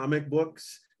comic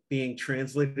books being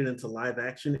translated into live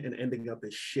action and ending up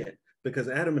as shit. Because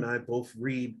Adam and I both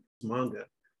read manga,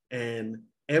 and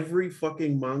every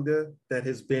fucking manga that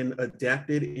has been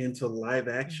adapted into live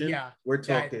action, Yeah, we're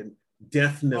talking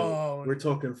Death Note, Oh, we're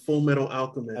talking Full Metal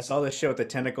Alchemist. I saw this shit with the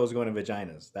tentacles going to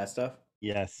vaginas. That stuff.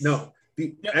 Yes. No,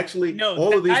 actually, no,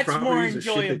 all of these that's more properties are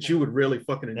shit that enjoyable. you would really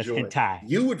fucking That's enjoy. hentai.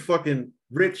 You would fucking,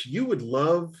 Rich, you would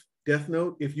love Death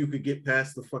Note if you could get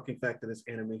past the fucking fact that it's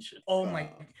animation. Oh my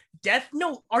Death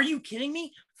Note, are you kidding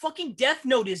me? Fucking Death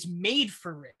Note is made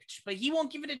for Rich, but he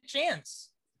won't give it a chance.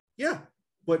 Yeah,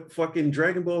 but fucking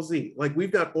Dragon Ball Z, like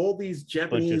we've got all these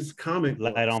Japanese comic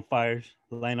books Light on fires,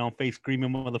 light on face, screaming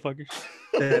motherfuckers.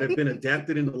 that have been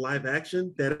adapted into live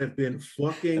action that have been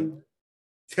fucking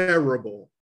terrible.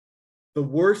 The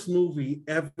worst movie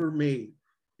ever made.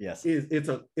 Yes. It's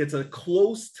a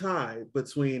close tie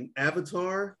between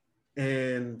Avatar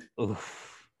and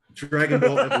Oof. Dragon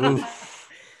Ball Evolution.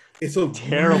 It's a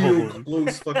Terrible real movie.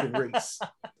 close fucking race.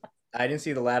 I didn't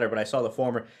see the latter, but I saw the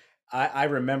former. I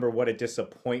remember what a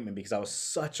disappointment, because I was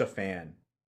such a fan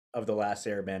of the Last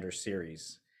Airbender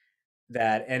series,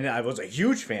 and I was a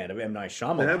huge fan of M. Night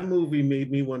Shyamalan. That movie made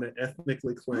me want to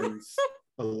ethnically cleanse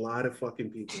a lot of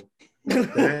fucking people.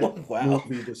 That Wow.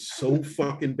 movie was so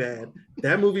fucking bad.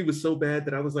 That movie was so bad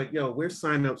that I was like, yo, where's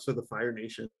sign-ups for the Fire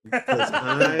Nation? Because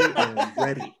I am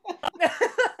ready.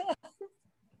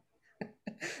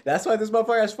 That's why this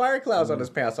motherfucker has fire clouds on his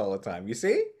pants all the time. You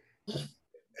see?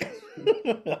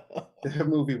 That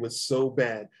movie was so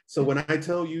bad. So when I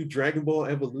tell you Dragon Ball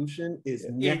Evolution is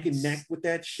neck and neck with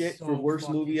that shit so for worst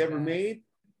movie fucking ever bad. made,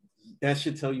 that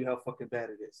should tell you how fucking bad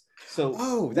it is. So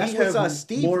Oh, that's we what's have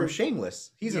Steve more- from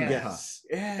Shameless. He's in that, huh? Yes.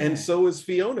 Yeah. And so is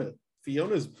Fiona.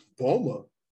 Fiona's Bulma.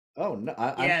 Oh no,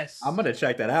 Yes. I'm gonna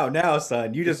check that out now,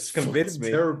 son. You just It's convinced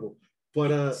fucking me. Terrible.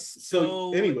 But It's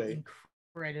so anyway,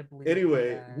 incredibly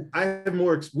bad. I have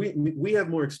more. We have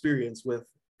more experience with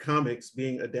comics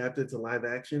being adapted to live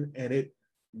action, and it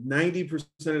 90%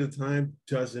 of the time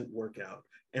doesn't work out.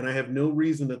 And I have no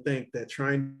reason to think that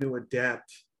trying to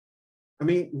adapt. I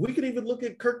mean, we could even look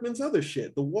at Kirkman's other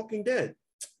shit, The Walking Dead.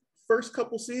 First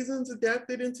couple seasons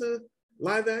adapted into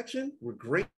live action were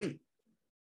great,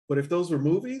 but if those were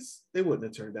movies, they wouldn't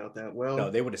have turned out that well.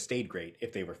 No, they would have stayed great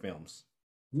if they were films.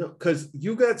 No, because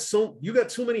you got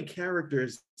too many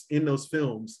characters in those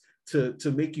films to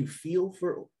make you feel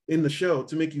for in the show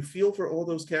to make you feel for all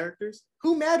those characters.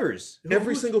 Who matters?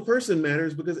 Every single person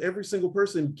matters because every single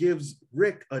person gives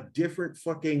Rick a different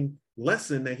fucking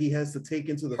lesson that he has to take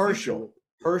into the future.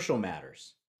 Herschel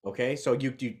matters. Okay, so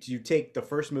you take the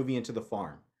first movie into the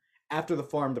farm. After the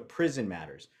farm, the prison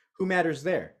matters. Who matters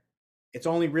there? It's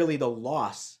only really the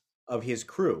loss of his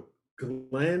crew.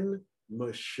 Glenn,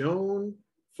 Michonne,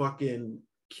 fucking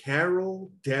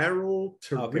Carol, Daryl,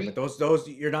 Tariq. Okay, but those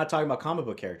you're not talking about comic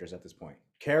book characters at this point.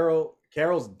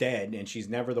 Carol's dead, and she's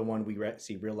never the one we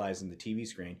see realized in the TV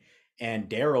screen. And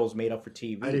Daryl's made up for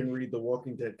TV. I didn't read the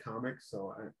Walking Dead comics,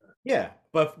 so yeah,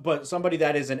 but somebody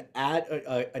that is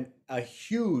a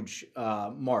huge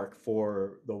mark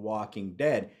for the Walking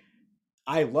Dead.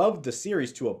 I love the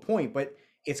series to a point, but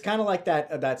it's kind of like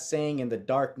that saying in The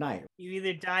Dark Knight. You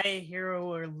either die a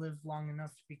hero or live long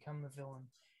enough to become a villain.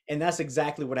 And that's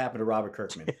exactly what happened to Robert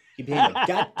Kirkman. He became a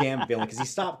goddamn villain because he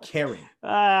stopped caring.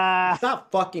 Stop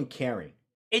fucking caring.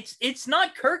 It's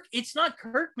not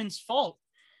Kirkman's fault.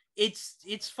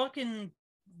 It's fucking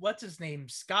what's his name?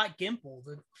 Scott Gimple,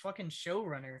 the fucking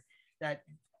showrunner that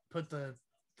put the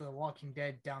Walking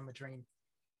Dead down the drain.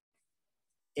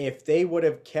 If they would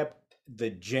have kept the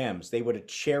gems, they would have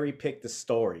cherry picked the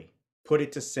story, put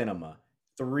it to cinema.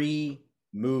 3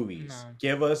 movies. No.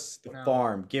 Give us the No.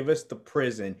 farm, give us the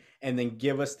prison, and then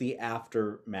give us the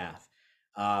aftermath.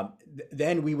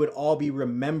 Then we would all be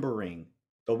remembering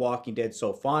The Walking Dead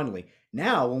so fondly.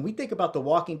 Now, when we think about The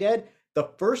Walking Dead, the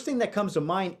first thing that comes to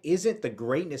mind isn't the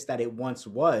greatness that it once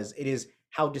was. It is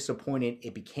how disappointed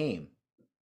it became.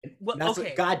 Well, That's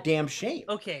okay. a goddamn shame.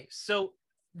 Okay, so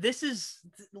this is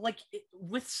like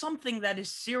with something that is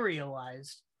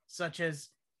serialized, such as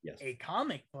Yes. a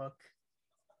comic book.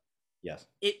 Yes.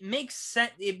 It makes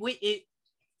sense. It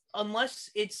unless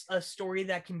it's a story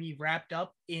that can be wrapped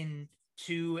up in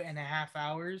 2.5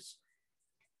 hours,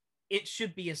 it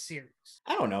should be a series.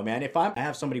 I don't know, man. If I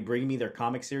have somebody bring me their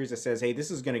comic series that says, hey, this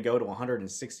is going to go to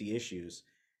 160 issues,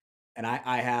 and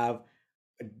I have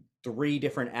 3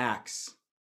 different acts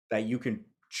that you can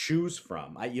choose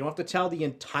from. You don't have to tell the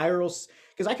entire,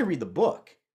 because I can read the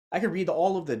book. I can read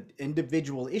all of the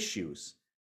individual issues.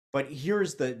 But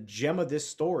here's the gem of this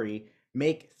story: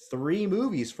 make 3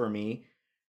 movies for me.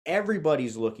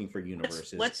 Everybody's looking for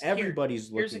universes.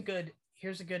 Everybody's looking.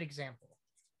 Here's a good example.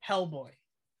 Hellboy.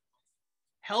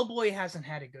 Hellboy hasn't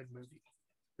had a good movie.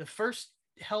 The first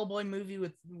Hellboy movie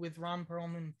with Ron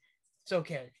Perlman, it's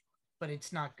okay, but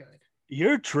it's not good.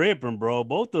 You're tripping, bro.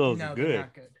 Both of those are good. They're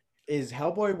not good. Is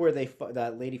Hellboy where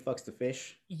that lady fucks the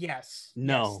fish? Yes.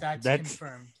 No, yes, that's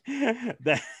confirmed.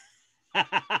 That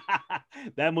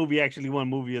that movie actually won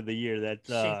Movie of the Year. That's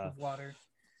Shape of Water.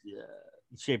 Yeah,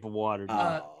 Shape of Water.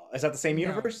 Is that the same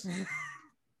universe? No.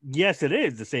 Yes, it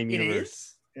is the same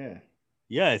universe. It is? Yeah.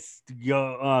 Yes,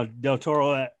 Del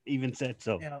Toro even said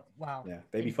so. Yeah. Wow. Yeah,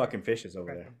 they be fucking fishes over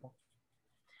Incredible.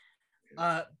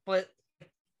 But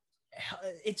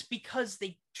it's because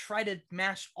they try to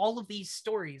mash all of these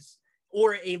stories,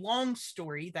 or a long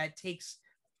story that takes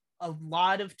a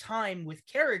lot of time with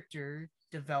character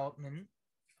development,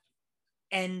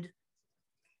 and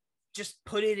just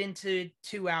put it into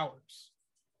 2 hours.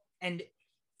 And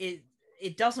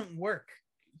it doesn't work,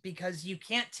 because you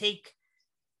can't take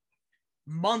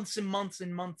months and months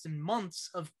and months and months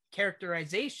of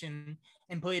characterization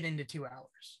and put it into 2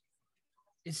 hours.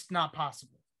 It's not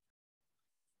possible.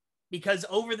 Because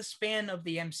over the span of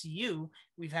the MCU,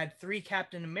 we've had 3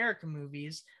 Captain America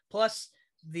movies, plus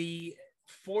the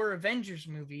 4 Avengers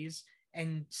movies,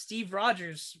 and Steve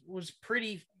Rogers was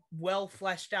pretty well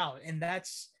fleshed out, and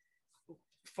that's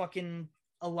fucking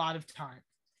a lot of time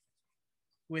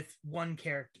with one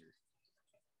character.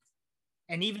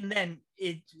 And even then,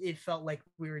 it felt like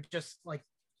we were just like,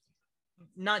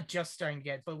 not just starting to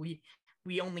get, but we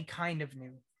only kind of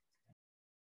knew.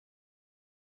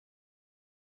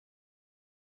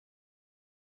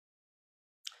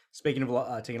 Speaking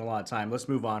of taking a lot of time, let's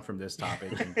move on from this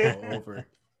topic and go over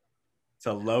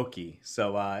to Loki.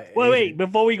 So, wait,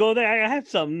 before we go there, I have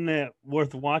something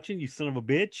worth watching. You son of a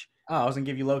bitch! Oh, I was gonna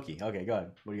give you Loki. Okay, go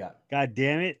ahead. What do you got? God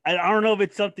damn it! I don't know if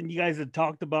it's something you guys have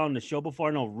talked about on the show before.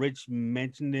 I know Rich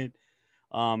mentioned it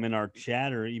in our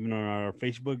chat or even on our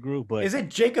Facebook group. But is it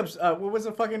Jacob's? What was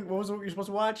what you're supposed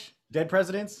to watch? Dead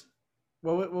Presidents?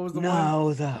 What was the one? No,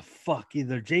 it was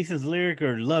either Jason's Lyric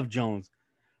or Love Jones.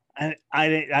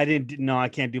 I didn't. No, I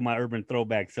can't do my urban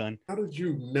throwback, son. How did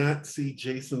you not see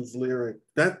Jason's Lyric?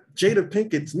 That Jada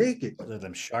Pinkett's naked. Those are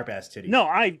them sharp ass titties. No,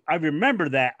 I remember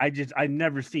that. I've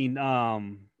never seen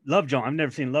Love Jones. I've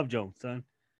never seen Love Jones, son.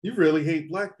 You really hate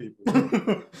black people.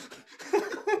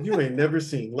 You ain't never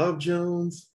seen Love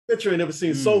Jones. Bet you ain't never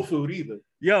seen Soul Food either.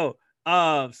 Yo,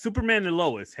 Superman and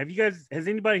Lois. Has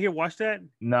anybody here watched that?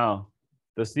 No.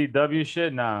 The CW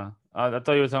shit? Nah. I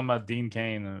thought you were talking about Dean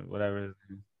Cain or whatever.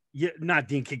 Yeah, not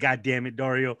Dean Cain. God damn it,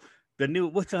 Dario. The new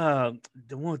what's the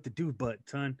one with the dude butt,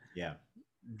 son? Yeah.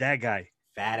 That guy.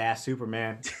 Fat ass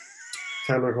Superman.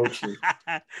 Tyler Hoechlin.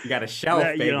 You got a shelf,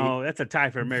 baby. You know, that's a tie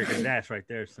for American Dash right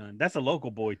there, son. That's a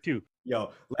local boy too.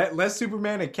 Yo, let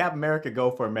Superman and Cap America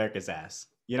go for America's ass.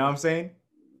 You know what I'm saying?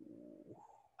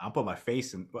 I'll put my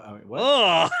face in. What?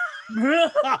 Oh.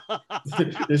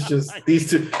 It's just these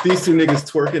two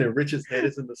niggas twerking and Rich's head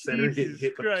is in the center, getting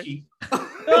hit by Keith.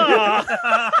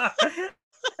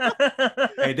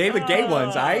 Hey, they the gay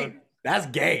ones, all right? That's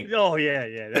gay. Oh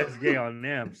yeah, that's gay on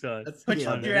them, son. Put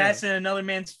your ass in another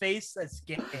man's face. That's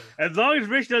gay. As long as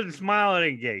Rich doesn't smile, it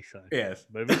ain't gay, son. Yes,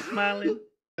 but if he's smiling.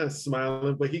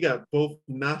 Smiling, but he got both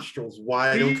nostrils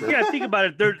wide open. Yeah, think about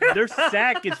it. Their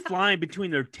sack is flying between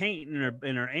their taint and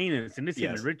their anus, and this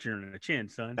is richer in the chin,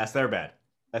 son. That's their bad.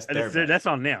 That's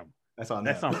on them. That's on them.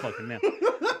 That's on fucking them.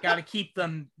 Gotta keep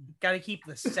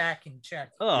the sack in check.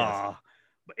 Oh, yes.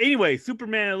 But anyway,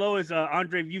 Superman and Lois.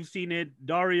 Andre, you've seen it.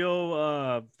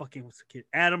 Dario, fucking what's the kid?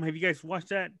 Adam, have you guys watched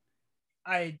that?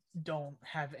 I don't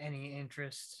have any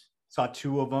interest. Saw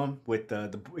 2 of them with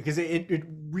the because it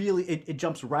really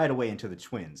jumps right away into the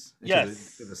twins,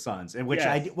 into the sons, and which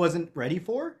I wasn't ready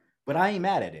for, but I ain't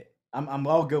mad at it. I'm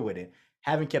all good with it.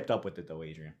 Haven't kept up with it though,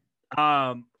 Adrian.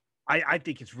 I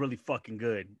think it's really fucking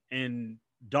good. And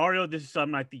Dario, this is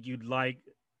something I think you'd like.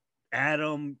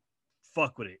 Adam,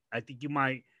 fuck with it. I think you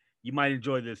might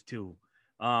enjoy this too.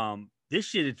 This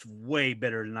shit is way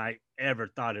better than I ever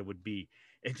thought it would be.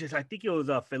 It's just I think it was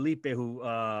Felipe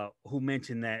who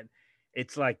mentioned that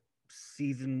it's like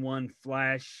season 1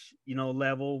 Flash,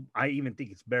 level. I even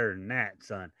think it's better than that,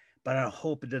 son. But I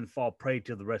hope it doesn't fall prey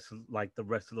to the rest of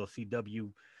those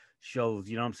CW shows.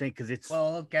 You know what I'm saying? Because it's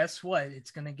guess what?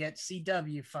 It's gonna get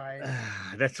CW-fied.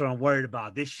 That's what I'm worried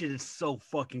about. This shit is so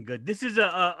fucking good. This is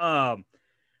a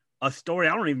story.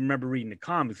 I don't even remember reading the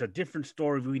comics. A different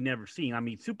story we never seen. I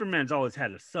mean, Superman's always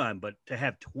had a son, but to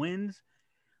have twins.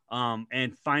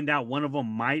 and find out one of them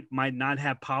might not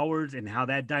have powers and how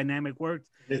that dynamic works.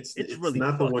 It's really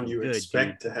not the one fucking you good,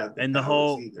 expect dude. to have the And powers the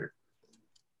whole either.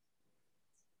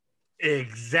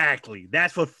 exactly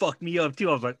that's what fucked me up too.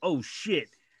 I was like, oh shit.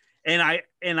 And I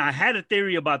had a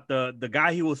theory about the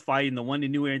guy he was fighting, the one that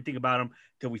knew anything about him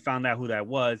till we found out who that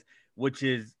was, which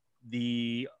is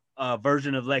the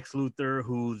version of Lex Luthor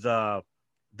who's the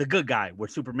good guy, where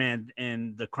Superman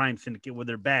and the crime syndicate where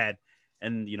they're bad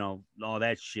and you know all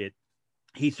that shit.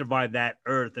 He survived that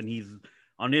Earth and he's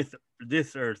on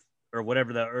this Earth or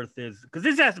whatever the Earth is, because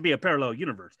this has to be a parallel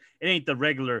universe. It ain't the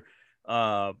regular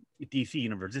DC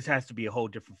universe. This has to be a whole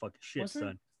different fucking shit,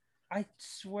 son. I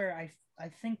swear, I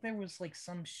think there was like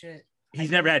some shit. He's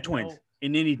never had twins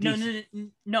in any DC.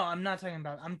 No, I'm not talking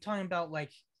about. I'm talking about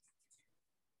like,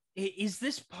 is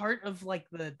this part of like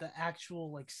the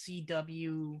actual like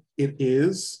CW? It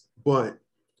is, but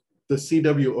the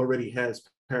CW already has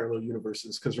parallel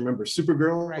universes, because remember,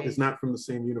 Supergirl is not from the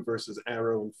same universe as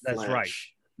Arrow and Flash. That's right.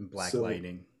 Black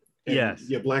Lightning. Yes.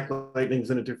 Yeah, Black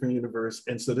Lightning's in a different universe,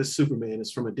 and so this Superman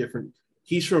is from a different.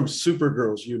 He's from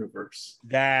Supergirl's universe.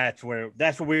 That's where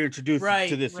we're introduced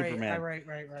to this Superman. Right.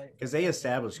 Because they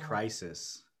established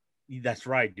Crisis. That's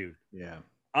right, dude. Yeah.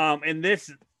 And this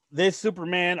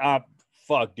Superman,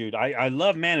 fuck, dude. I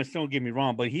love Man of Steel, don't get me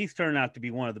wrong, but he's turned out to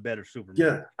be one of the better Superman.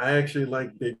 Yeah, I actually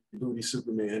like Big Booty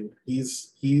Superman.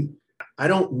 I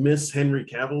don't miss Henry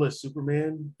Cavill as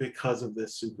Superman because of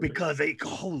this Superman. Because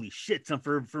holy shit,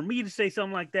 for me to say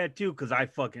something like that too, because I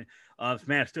fucking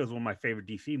Man of Steel is one of my favorite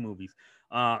DC movies.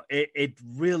 It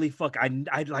really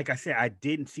I like I said, I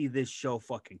didn't see this show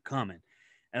fucking coming.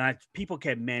 And people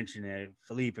kept mentioning it.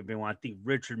 Philippe had been one. I think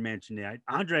Richard mentioned it.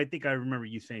 Andre, I think I remember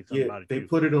you saying something about it. They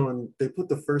put it on. They put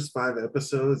the first 5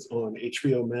 episodes on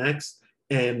HBO Max,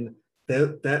 and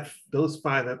those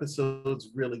 5 episodes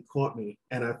really caught me.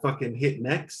 And I fucking hit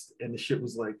next, and the shit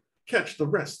was like, catch the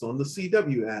rest on the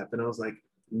CW app, and I was like,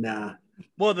 nah.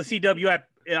 Well, the CW app.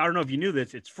 I don't know if you knew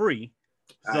this. It's free.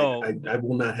 So I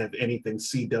will not have anything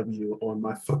CW on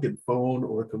my fucking phone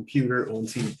or computer on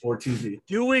TV.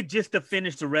 Do it just to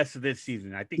finish the rest of this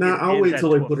season. I think. I'll wait till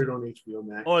they put it on HBO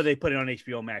Max. Or they put it on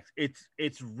HBO Max.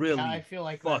 It's really I feel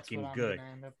like fucking that's what good. I'm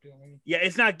gonna end up doing. Yeah,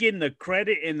 it's not getting the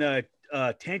credit and the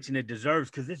attention it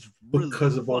deserves because it's really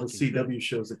because of all the CW good.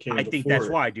 shows that came. I think that's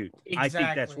why, dude. Exactly. I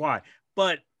think that's why.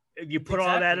 But if you put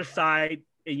all that aside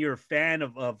and you're a fan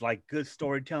of like good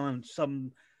storytelling,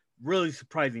 some really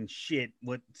surprising shit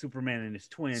with Superman and his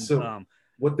twins. So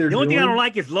what they're the only doing, thing I don't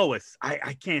like is Lois.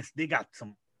 I can't. They got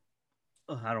some.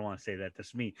 I don't want to say that.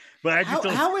 That's me. But I just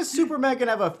how is Superman gonna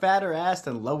have a fatter ass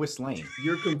than Lois Lane?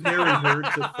 You're comparing her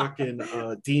to fucking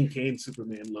Dean Cain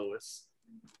Superman Lois.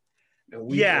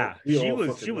 And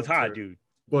she was hot, dude.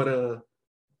 But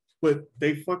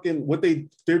they fucking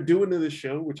they're doing to the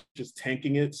show, which is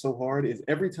tanking it so hard, is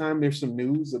every time there's some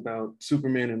news about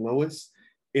Superman and Lois,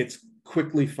 it's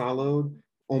quickly followed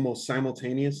almost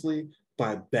simultaneously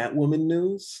by Batwoman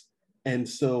news. And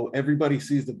so everybody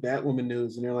sees the Batwoman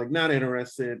news and they're like, not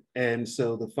interested. And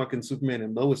so the fucking Superman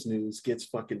and Lois news gets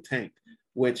fucking tanked,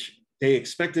 which they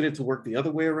expected it to work the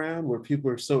other way around, where people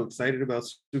are so excited about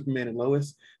Superman and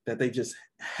Lois that they just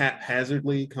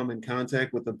haphazardly come in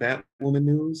contact with the Batwoman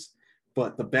news.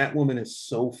 But the Batwoman is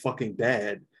so fucking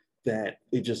bad that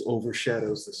it just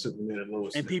overshadows the Superman and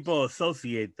Lois. And people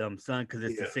associate them, son, because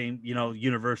it's the same,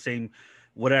 universe, same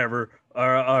whatever,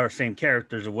 or same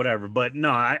characters or whatever. But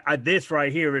no, I this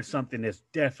right here is something that's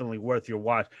definitely worth your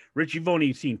watch. Rich, you've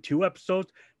only seen 2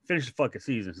 episodes. Finish the fucking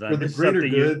season, son. For the greater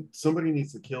good, somebody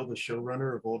needs to kill the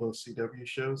showrunner of all those CW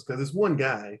shows, because it's one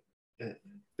guy.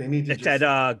 They need to. It's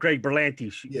that Greg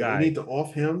Berlanti guy. They need to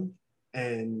off him,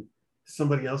 and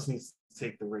somebody else needs to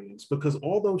take the reins, because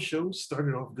all those shows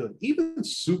started off good. Even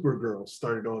Supergirl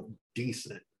started off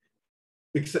decent.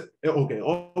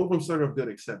 All of them started off good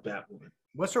except Batwoman.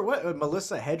 What's her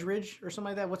Melissa Hedridge or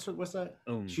something like that? What's that?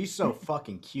 She's so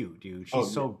fucking cute, dude.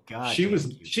 She's so goddamn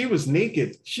cute. She was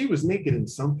naked. She was naked in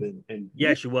something, and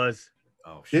she was.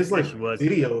 Oh, there's like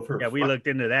video of her. Yeah, we looked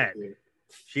into that.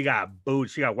 She got booty.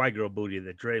 She got white girl booty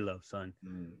that Dre loves, son.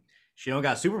 She don't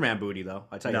got Superman booty though.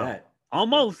 I tell you that.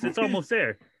 Almost. It's almost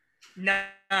there. Nah,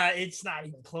 it's not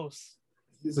even close.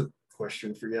 Here's a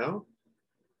question for y'all.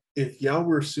 If y'all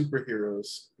were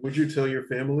superheroes, would you tell your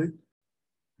family?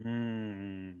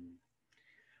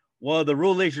 Well, the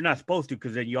rule is you're not supposed to,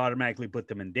 because then you automatically put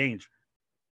them in danger.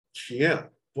 Yeah,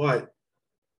 but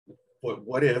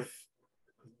what if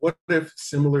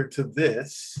similar to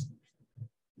this,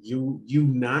 you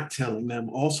not telling them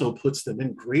also puts them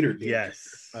in greater danger.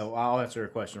 Yes. Oh, I'll answer your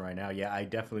question right now. Yeah, I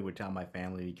definitely would tell my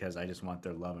family because I just want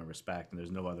their love and respect, and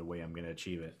there's no other way I'm going to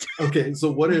achieve it. Okay,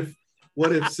 so what if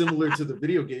similar to the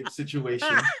video game situation,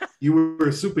 you were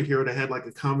a superhero that had like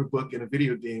a comic book and a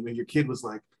video game, and your kid was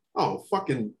like, "Oh,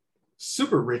 fucking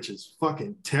Super Rich is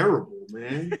fucking terrible,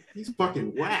 man. He's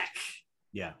fucking whack."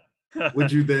 Yeah.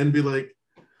 Would you then be like,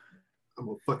 "I'm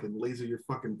gonna fucking laser your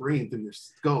fucking brain through your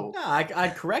skull"? No,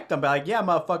 I'd correct them, but like, yeah,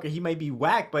 motherfucker, he may be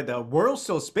whack, but the world's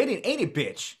still spinning, ain't it,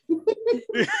 bitch?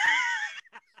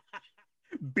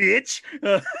 Bitch.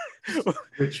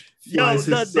 Which Yo, flies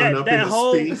his son up that into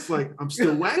whole- space like, "I'm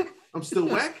still whack. I'm still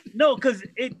whack." No, because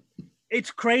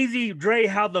it's crazy, Dre,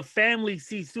 how the family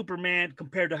sees Superman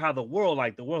compared to how the world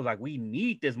like we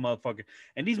need this motherfucker.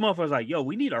 And these motherfuckers like, yo,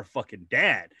 we need our fucking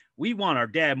dad. We want our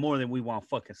dad more than we want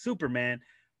fucking Superman.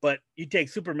 But you take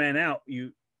Superman out,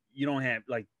 you don't have,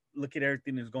 like, look at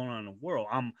everything that's going on in the world.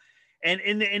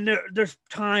 And there's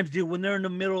times, dude, when they're in the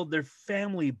middle of their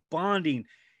family bonding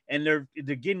and they're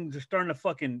starting to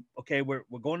fucking, okay, we're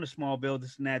going to Smallville,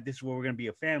 this and that, this is where we're gonna be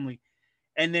a family.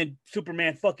 And then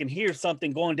Superman fucking hears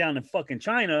something going down in fucking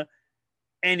China,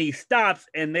 and he stops,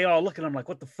 and they all look at him like,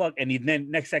 "What the fuck?" And then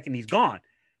next second he's gone,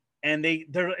 and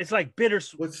it's like bitter.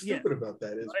 What's stupid about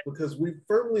that is because we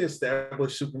firmly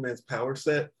established Superman's power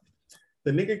set.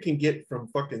 The nigga can get from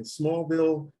fucking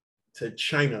Smallville to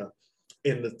China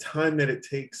in the time that it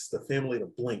takes the family to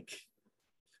blink.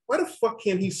 Why the fuck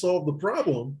can't he solve the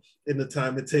problem in the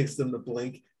time it takes them to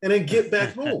blink and then get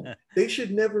back home? They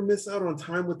should never miss out on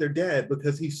time with their dad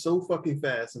because he's so fucking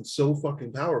fast and so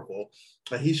fucking powerful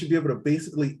that he should be able to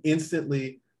basically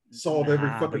instantly solve every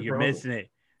fucking but you're problem. missing it.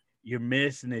 You're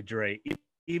missing it, Dre.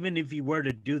 Even if you were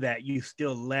to do that, you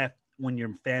still left when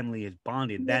your family is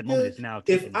bonded. That moment is now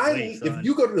taken away, son. If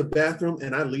you go to the bathroom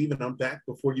and I leave and I'm back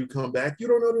before you come back, you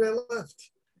don't know that I left.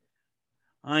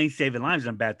 I ain't saving lives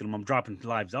in the bathroom. I'm dropping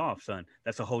lives off, son.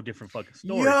 That's a whole different fucking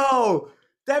story. Yo,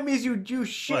 that means you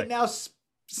shit What? now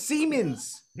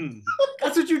Siemens.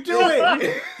 That's what you're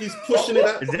doing. He's pushing it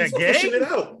out. Is that He's gay? pushing it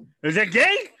out. Is that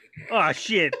gay? Oh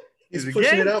shit. He's Is it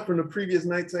pushing gay? it out from the previous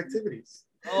night's activities.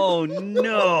 Oh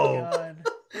no. God.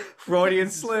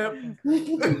 Freudian slip.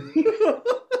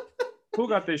 Who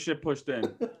got this shit pushed in?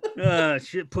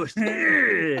 Shit pushed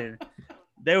in.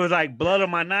 There was like blood on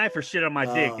my knife or shit on my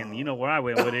dick, and you know where I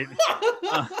went with it.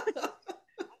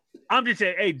 I'm just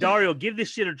saying, hey Dario, give this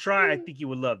shit a try. I think you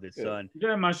would love this, son.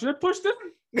 Yeah, my shit pushed in.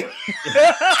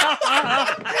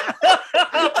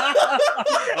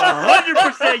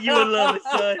 100% you would love it,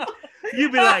 son.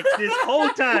 You'd be like, this whole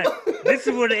time, this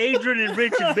is what Adrian and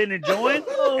Rich have been enjoying,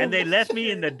 and they left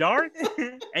me in the dark.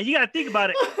 And you gotta think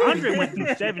about it. Andre went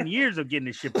through 7 years of getting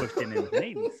this shit pushed in the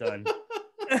Navy, son.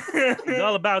 It's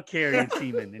all about carrying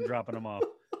semen and dropping them off.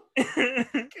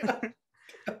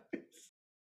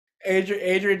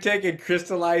 Adrian taking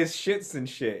crystallized shits and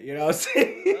shit. You know what I'm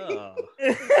saying? Oh,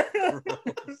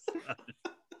 gross.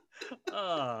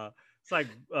 Oh, it's like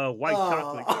white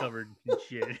chocolate covered and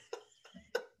shit.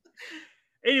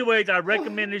 Anyways, I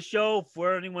recommend this show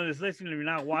for anyone that's listening. If you're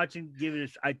not watching, give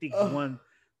it. I think it's one of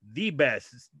the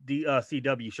best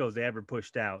CW shows they ever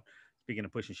pushed out. Speaking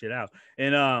of pushing shit out,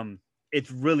 and it's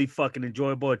really fucking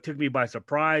enjoyable. It took me by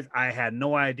surprise. I had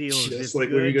no idea it was Just this like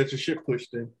good. when you got your shit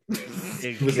pushed in.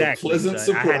 Exactly. pleasant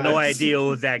son. I had no surprise. idea it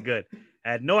was that good.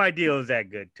 I had no idea it was that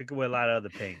good. Took away a lot of other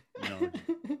pain, you know.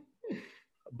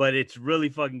 But it's really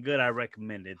fucking good. I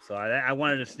recommend it. So I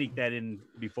wanted to sneak that in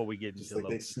before we get Just into like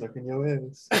they Loki. snuck in your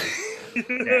ass.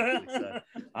 Exactly, son.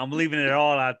 I'm leaving it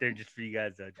all out there just for you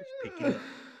guys to just pick it up.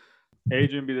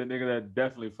 Adrian be the nigga that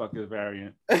definitely fuck his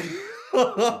variant.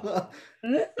 Son,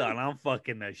 I'm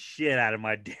fucking the shit out of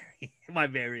my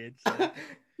variants.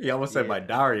 He almost said Yeah. my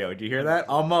Dario. Did you hear that?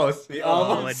 Almost. He Oh,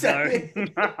 almost my said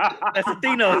it. That's the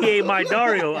thing, though. He ain't my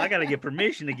Dario. I gotta get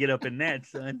permission to get up in that,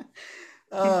 son.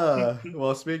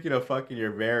 Well, speaking of fucking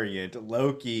your variant,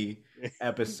 Loki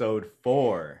episode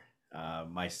 4,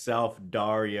 myself,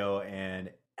 Dario, and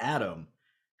Adam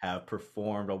have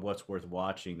performed on What's Worth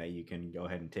Watching that you can go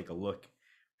ahead and take a look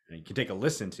and you can take a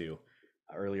listen to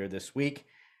earlier this week.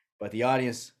 But the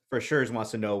audience for sure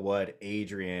wants to know what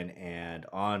Adrian and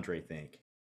Andre think.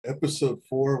 Episode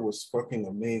 4 was fucking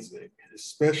amazing,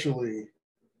 especially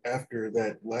after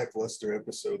that lackluster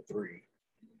episode 3.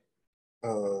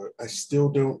 I still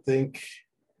don't think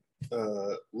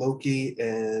Loki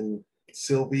and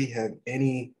Sylvie have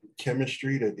any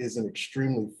chemistry that isn't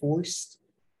extremely forced,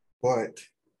 but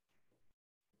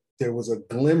there was a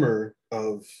glimmer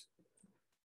of,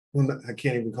 well, I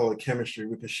can't even call it chemistry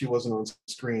because she wasn't on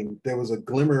screen. There was a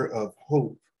glimmer of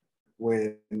hope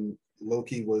when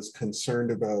Loki was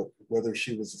concerned about whether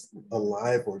she was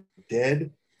alive or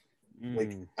dead.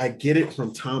 Like, I get it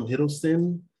from Tom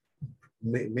Hiddleston.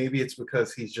 Maybe it's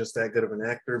because he's just that good of an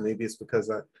actor. Maybe it's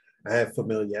because I have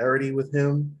familiarity with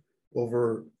him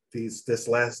over this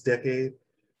last decade.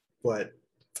 But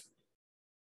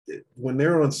when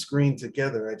they're on screen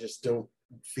together, I just don't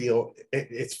feel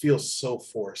it feels so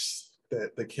forced,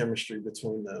 that the chemistry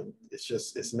between them,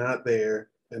 it's not there,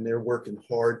 and they're working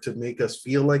hard to make us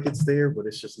feel like it's there, but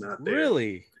it's just not there.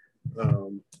 Really?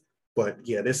 But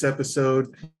yeah, this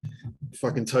episode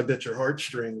fucking tugged at your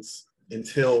heartstrings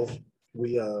until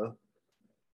we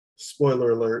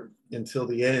spoiler alert, until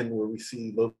the end, where we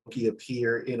see Loki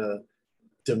appear in a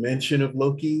dimension of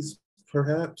Loki's,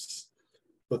 perhaps,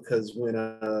 because when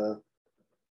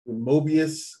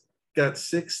Mobius got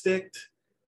sick-sticked,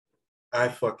 I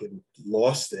fucking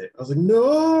lost it. I was like,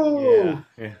 no.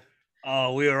 Yeah.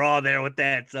 Oh, we were all there with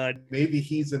that, son. Maybe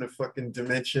he's in a fucking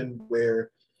dimension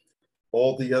where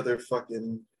all the other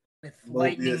fucking With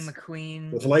Lightning Mobius-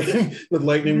 McQueen. with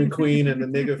Lightning McQueen and the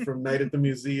nigga from Night at the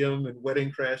Museum and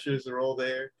Wedding Crashers are all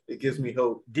there. It gives me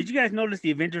hope. Did you guys notice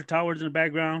the Avengers Towers in the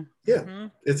background? Yeah,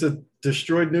 Mhm. it's a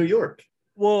destroyed New York.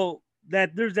 Well,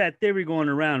 there's that theory going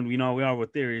around. You know, we are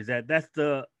with theories that's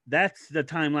the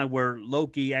timeline where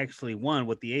Loki actually won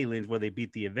with the aliens, where they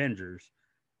beat the Avengers.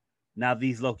 Now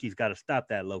these Lokis got to stop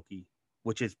that Loki,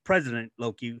 which is President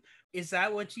Loki. Is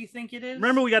that what you think it is?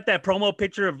 Remember, we got that promo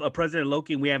picture of President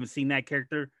Loki, and we haven't seen that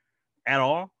character at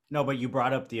all. No, but you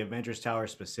brought up the Avengers Tower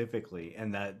specifically,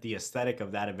 and the aesthetic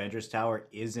of that Avengers Tower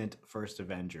isn't first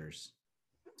Avengers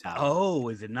Tower. Oh,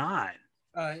 is it not?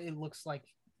 It looks like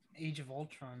Age of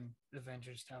Ultron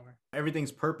Avengers Tower.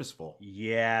 Everything's purposeful.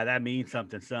 Yeah, that means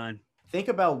something, son. Think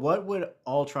about what would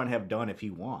Ultron have done if he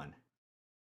won.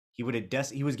 He would have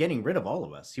he was getting rid of all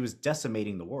of us. He was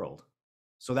decimating the world.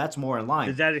 So that's more in line.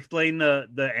 Does that explain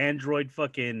the android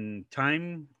fucking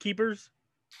timekeepers?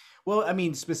 Well, I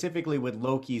mean, specifically with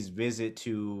Loki's visit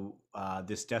to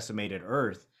this decimated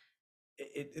Earth,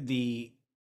 the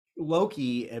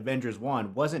Loki Avengers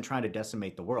 1 wasn't trying to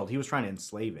decimate the world. He was trying to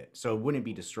enslave it, so it wouldn't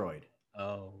be destroyed.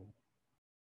 Oh.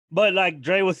 But like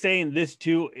Dre was saying, this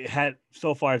too has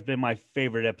been my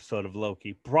favorite episode of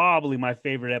Loki. Probably my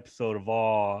favorite episode of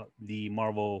all the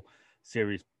Marvel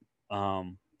series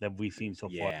that we've seen so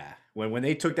far. Yeah. When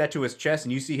they took that to his chest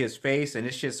and you see his face and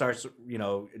his shit starts,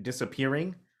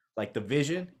 disappearing, like the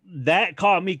Vision. That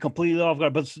caught me completely off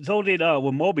guard. But so did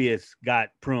when Mobius got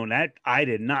pruned. That I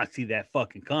did not see that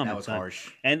fucking coming. That was son.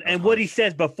 harsh. And That was what he harsh.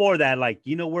 says before that, like,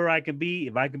 you know where I could be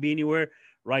if I could be anywhere,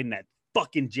 riding that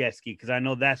fucking jet ski, because I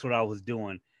know that's what I was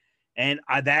doing. And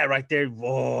that right there,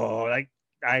 whoa, like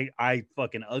I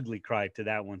fucking ugly cried to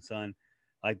that one, son.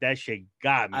 Like that shit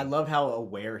got me. I love how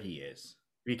aware he is,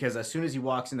 because as soon as he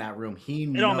walks in that room, he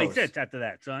knows. It all makes sense after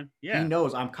that, son. Yeah. He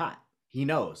knows I'm caught. He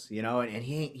knows, and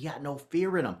he got no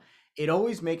fear in him. It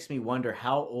always makes me wonder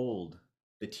how old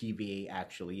the TVA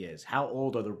actually is. How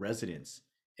old are the residents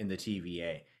in the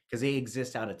TVA? Because they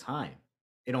exist out of time.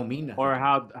 They don't mean nothing. Or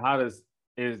how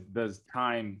does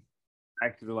time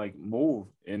actually like move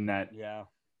in that? Yeah.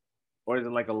 Or is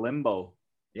it like a limbo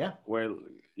Yeah. where,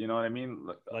 you know what I mean?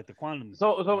 Like the quantum.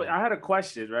 So I had a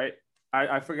question, right?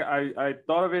 I forgot. I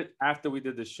thought of it after we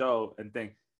did the show and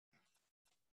think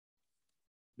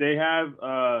they have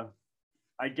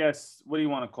I guess, what do you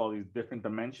want to call these, different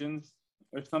dimensions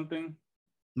or something?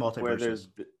 Where there's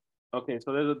Multiverses.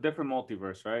 so there's a different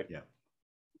multiverse, right? Yeah.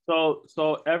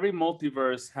 So every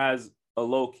multiverse has a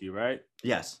Loki, right?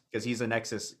 Yes, because he's a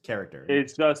Nexus character.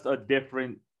 It's just a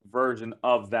different version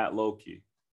of that Loki.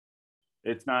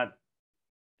 It's not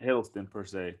Hiddleston per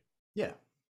se. Yeah.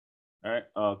 All right.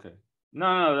 Oh, okay.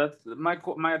 No, that's my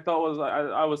thought was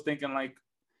I was thinking like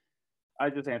I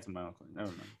just answered my own question. Never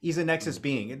mind. He's a Nexus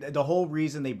being. The whole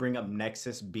reason they bring up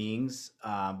Nexus beings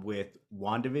with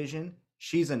WandaVision,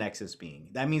 she's a Nexus being.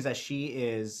 That means that she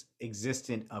is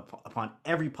existent upon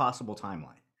every possible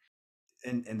timeline.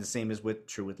 And the same is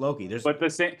true with Loki. But the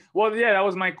same. Well, yeah, that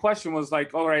was my question. Was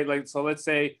like, all right, like so. Let's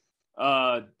say,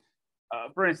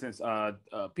 for instance,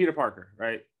 Peter Parker,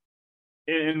 right?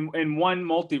 In one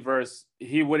multiverse,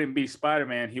 he wouldn't be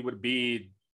Spider-Man. He would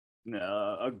be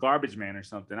a garbage man or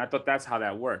something. I thought that's how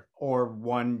that worked. Or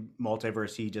one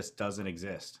multiverse, he just doesn't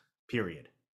exist. Period.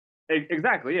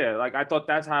 Exactly. Yeah. Like I thought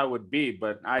that's how it would be,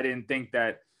 but I didn't think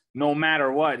that no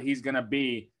matter what, he's gonna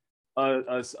be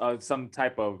some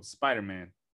type of Spider-Man,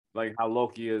 like how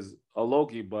Loki is a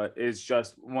Loki, but it's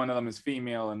just one of them is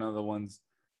female, another one's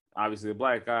obviously a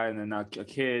black guy, and then a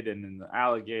kid, and then the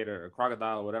alligator or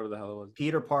crocodile or whatever the hell it was.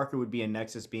 Peter Parker would be a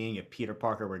Nexus being if Peter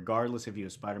Parker, regardless if he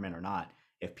was Spider-Man or not,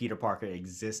 if Peter Parker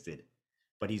existed.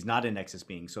 but he's not a Nexus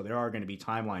being. So there are going to be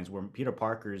timelines where Peter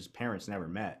Parker's parents never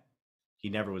met. He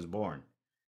never was born.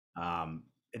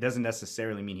 It doesn't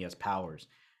necessarily mean he has powers.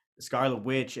 Scarlet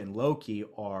Witch and Loki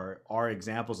are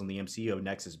examples in the MCU of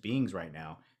Nexus beings right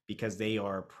now because they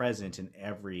are present in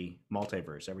every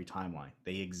multiverse, every timeline.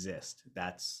 They exist.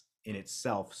 That's in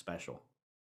itself special.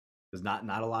 Because not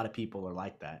a lot of people are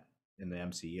like that in the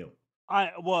MCU.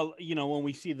 Well, when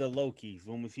we see the Lokis,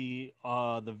 when we see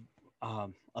the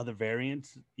other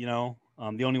variants, the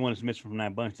only one that's missing from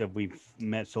that bunch that we've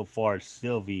met so far is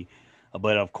Sylvie.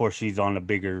 But of course, she's on the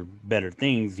bigger, better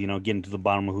things, getting to the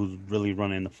bottom of who's really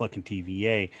running the fucking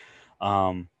TVA.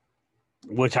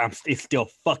 Which it's still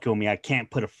fucking with me. I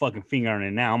can't put a fucking finger on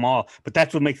it now. But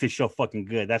that's what makes this show fucking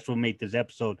good. That's what made this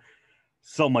episode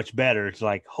so much better. It's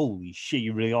like, holy shit,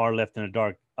 you really are left in the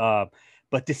dark.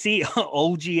 But to see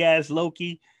OG ass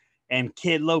Loki and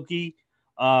Kid Loki,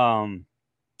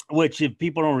 which if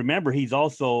people don't remember, he's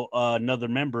also another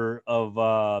member of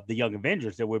the Young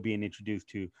Avengers that we're being introduced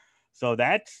to. So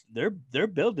they're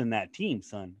building that team,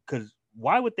 son. Because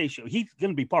why would they show? He's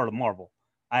going to be part of Marvel.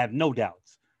 I have no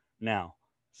doubts now.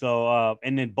 So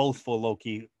and then boastful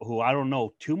Loki, who I don't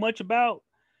know too much about.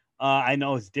 I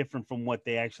know it's different from what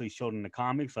they actually showed in the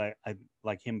comics. I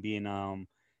like him being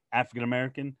African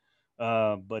American.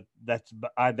 But that's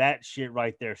that shit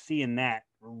right there. Seeing that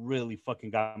really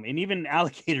fucking got me. And even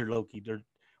Alligator Loki, or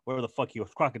wherever the fuck he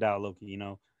was, Crocodile Loki,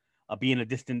 being a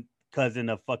distant cousin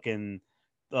of fucking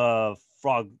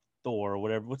Frog Thor or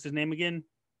whatever. What's his name again?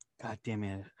 God damn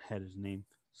it, I had his name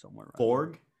somewhere. Right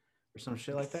Forg or some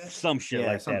shit like that. Some shit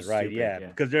like that, right? Stupid, yeah,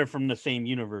 because they're from the same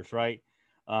universe, right?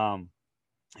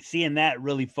 Seeing that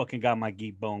really fucking got my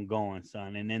geek bone going,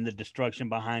 son. And then the destruction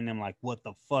behind them, like, what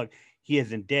the fuck? He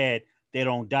isn't dead. They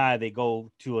don't die. They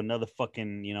go to another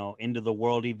fucking, end of the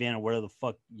world event or whatever the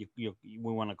fuck we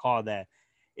want to call that.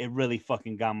 It really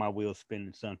fucking got my wheels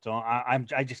spinning, son. So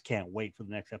I just can't wait for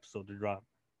the next episode to drop.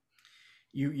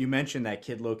 You mentioned that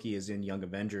Kid Loki is in Young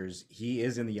Avengers. He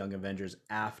is in the Young Avengers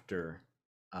after,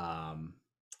 what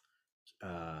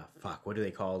do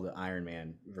they call the Iron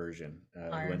Man version?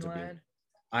 Iron Lad.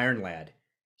 Iron Lad.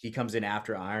 He comes in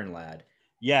after Iron Lad.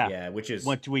 Yeah, which is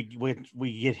once we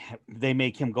get, they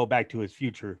make him go back to his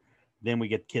future, then we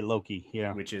get Kid Loki.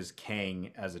 Yeah, which is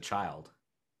Kang as a child.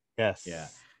 Yes. Yeah.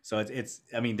 So it's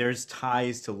I mean, there's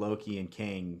ties to Loki and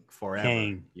Kang forever.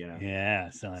 Kang.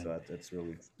 Yeah. So that's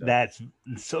really that's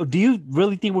so. Do you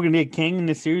really think we're gonna get Kang in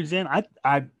this series? Then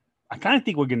I kind of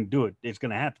think we're gonna do it. It's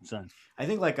gonna happen, son. I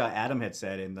think, like Adam had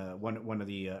said in the one of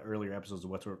the earlier episodes of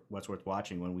What's Worth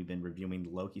Watching, when we've been reviewing the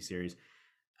Loki series,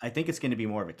 I think it's going to be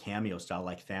more of a cameo style,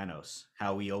 like Thanos.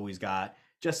 How we always got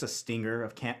just a stinger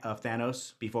of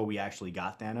Thanos before we actually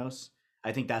got Thanos.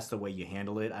 I think that's the way you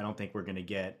handle it. I don't think we're going to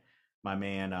get my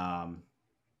man,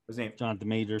 what's his name?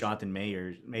 Jonathan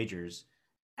Majors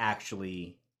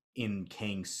actually in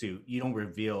Kang's suit. You don't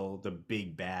reveal the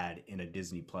big bad in a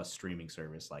Disney Plus streaming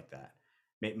service like that.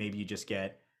 Maybe you just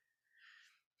get,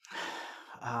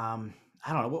 I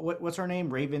don't know, what's her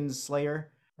name? Renslayer.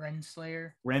 I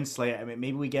mean,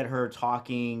 maybe we get her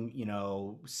talking,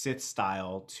 Sith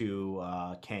style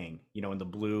to Kang, in the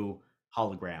blue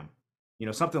hologram,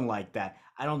 something like that.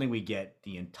 I don't think we get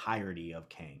the entirety of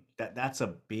Kang. That's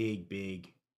a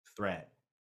big threat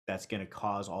that's going to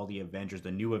cause all the Avengers,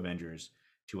 the new Avengers,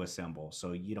 to assemble.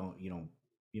 So you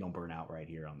don't burn out right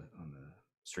here on the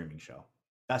streaming show.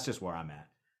 That's just where I'm at.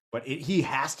 But he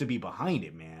has to be behind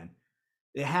it, man.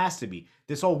 It has to be.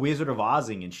 This whole Wizard of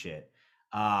Ozing and shit.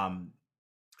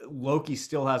 Loki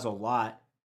still has a lot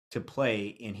to play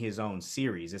in his own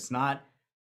series. It's not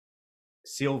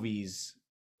Sylvie's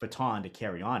baton to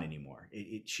carry on anymore.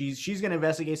 She's going to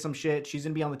investigate some shit. She's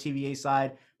going to be on the TVA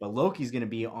side, but Loki's going to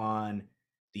be on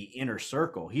the inner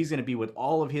circle. He's going to be with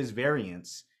all of his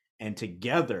variants, and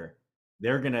together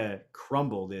they're going to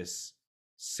crumble this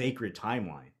sacred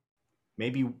timeline.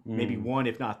 Maybe one,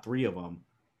 if not three of them,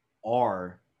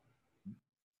 are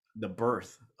the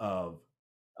birth of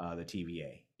the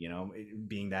TVA,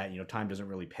 being that, time doesn't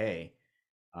really pay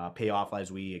off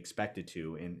as we expect it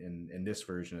to in this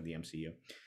version of the MCU.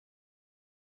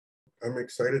 I'm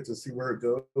excited to see where it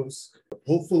goes.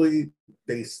 Hopefully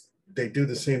they do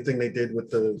the same thing they did with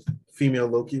the female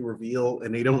Loki reveal,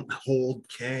 and they don't hold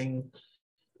Kang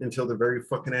until the very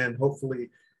fucking end. Hopefully,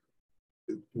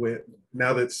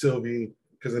 now that Sylvie,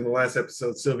 because in the last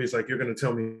episode, Sylvie's like, you're going to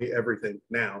tell me everything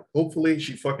now. Hopefully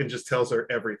she fucking just tells her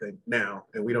everything now,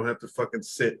 and we don't have to fucking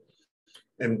sit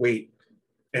and wait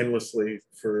endlessly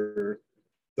for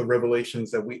the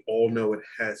revelations that we all know it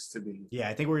has to be. Yeah,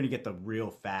 I think we're going to get the real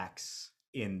facts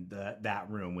in that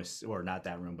room with, or not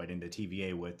that room, but in the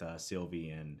TVA with Sylvie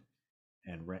and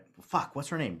and fuck, what's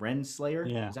her name?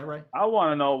 Renslayer? Yeah. Is that right? I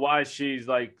want to know why she's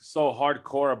like so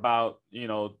hardcore about,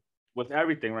 with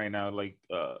everything right now, like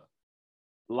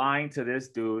lying to this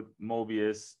dude,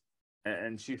 Mobius,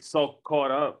 and she's so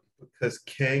caught up. Because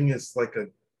Kang is like a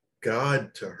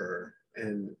god to her,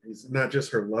 and he's not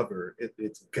just her lover,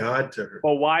 it's god to her.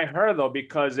 But why her though?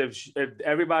 Because if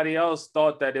everybody else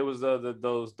thought that it was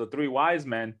the three wise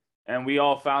men, and we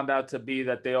all found out to be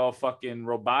that they all fucking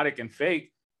robotic and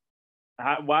fake,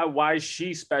 why is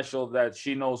she special that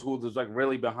she knows who's like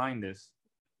really behind this?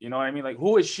 You know what I mean? Like,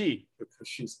 who is she? Because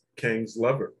she's Kang's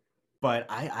lover. But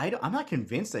I'm not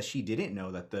convinced that she didn't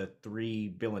know that the 3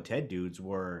 Bill and Ted dudes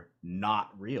were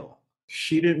not real.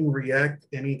 She didn't react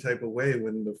any type of way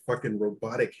when the fucking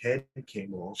robotic head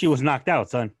came off. She was knocked out,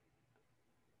 son.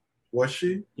 Was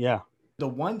she? Yeah. The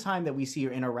one time that we see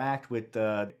her interact with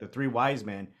the 3 wise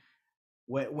men,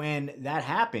 when that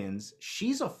happens,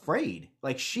 she's afraid.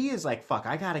 Like, she is like, fuck,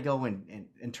 I gotta go and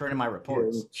turn in my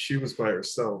reports. Yeah, she was by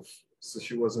herself, so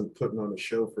she wasn't putting on a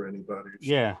show for anybody.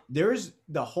 Yeah. There's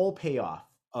the whole payoff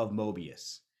of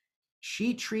Mobius.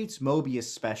 She treats Mobius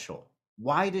special.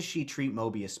 Why does she treat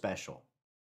Mobius special?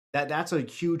 That's a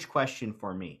huge question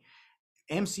for me.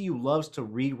 MCU loves to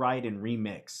rewrite and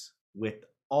remix with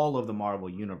all of the Marvel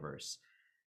universe.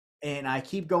 And I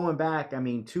keep going back. I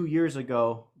mean, 2 years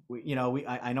ago,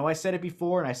 I know I said it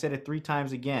before and I said it 3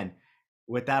 times again,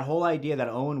 with that whole idea that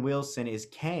Owen Wilson is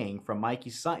Kang from Mikey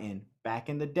Sutton back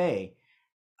in the day.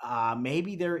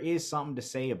 Maybe there is something to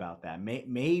say about that.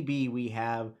 Maybe we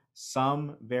have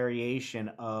some variation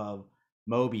of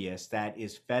Mobius that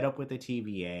is fed up with the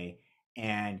TVA,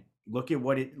 and look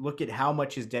at how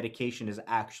much his dedication has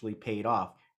actually paid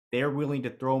off. They're willing to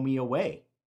throw me away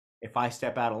if I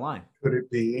step out of line. Could it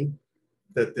be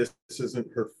that this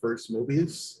isn't her first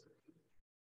Mobius?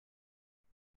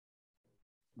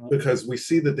 Because we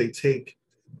see that they take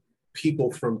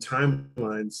people from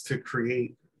timelines to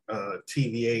create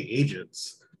TVA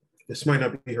agents. This might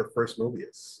not be her first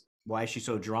Mobius. Why is she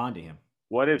so drawn to him?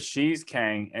 What if she's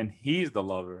Kang and he's the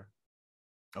lover?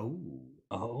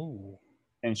 Oh.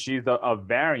 And she's a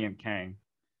variant Kang.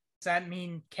 Does that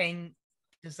mean Kang?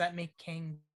 Does that make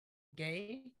Kang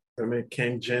gay? I mean,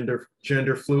 Kang gender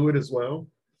fluid as well.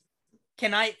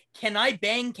 Can I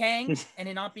bang Kang and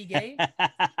it not be gay?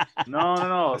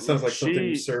 No. That sounds like something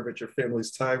you serve at your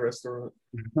family's Thai restaurant.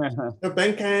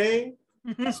 Bang Kang,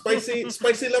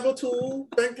 spicy level 2,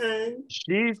 Bang Kang.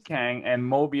 She's Kang and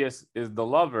Mobius is the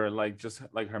lover, like just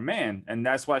like her man, and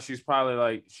that's why she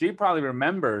probably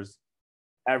remembers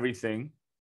everything,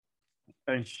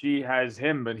 and she has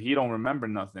him, but he don't remember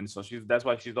nothing. So that's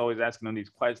why she's always asking him these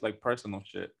quite like personal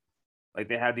shit. Like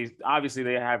they have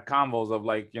convos of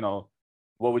like,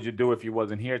 what would you do if he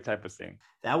wasn't here type of thing.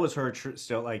 That was her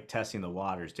still like testing the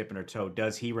waters, dipping her toe.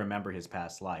 Does he remember his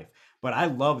past life? But I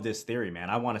love this theory,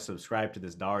 man. I want to subscribe to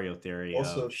this Dario theory.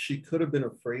 Also, she could have been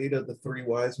afraid of the 3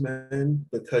 wise men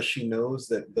because she knows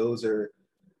that those are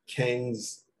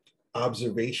Kang's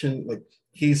observation. Like,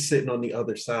 he's sitting on the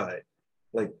other side.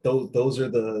 Like those are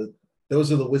the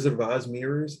Wizard of Oz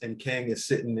mirrors, and Kang is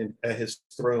sitting at his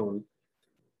throne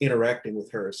interacting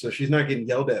with her. So she's not getting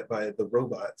yelled at by the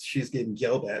robots. She's getting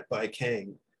yelled at by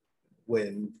Kang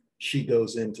when she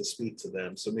goes in to speak to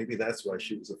them. So maybe that's why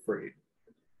she was afraid.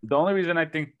 The only reason I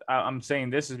think I'm saying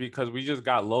this is because we just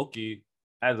got Loki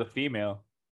as a female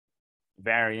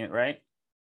variant, right?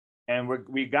 And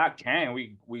we got Kang.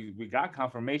 We got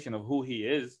confirmation of who he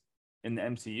is in the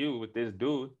MCU with this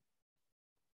dude.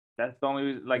 That's the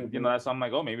only that's I'm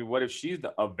like, oh, maybe what if she's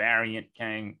a variant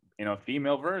Kang in a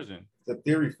female version? The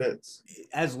theory fits.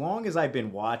 As long as I've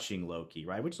been watching Loki,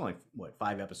 right, which is only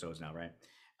 5 episodes now, right?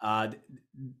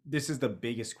 This is the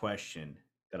biggest question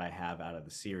that I have out of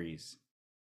the series.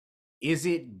 Is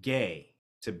it gay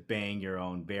to bang your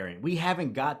own variant? We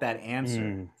haven't got that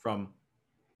answer from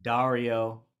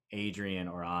Dario, Adrian,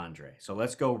 or Andre. So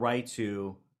let's go right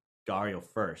to Dario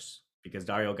first, because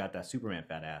Dario got that Superman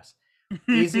fat ass.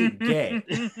 Is it gay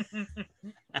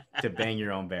to bang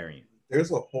your own variant?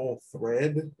 There's a whole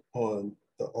thread on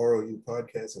the ROU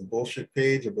podcast and bullshit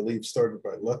page, I believe started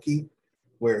by Lucky,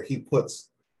 where he puts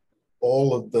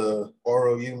all of the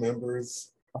ROU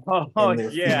members in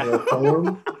their female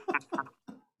form.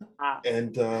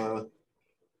 And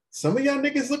some of y'all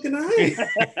niggas looking alright.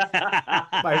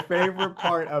 My favorite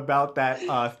part about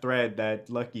that thread that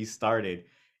Lucky started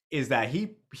is that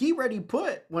he already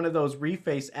put one of those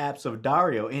reface apps of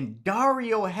Dario, and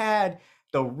Dario had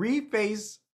the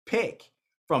reface pic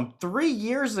from 3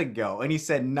 years ago, and he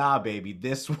said, nah, baby,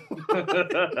 this one.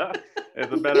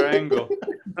 It's a better angle.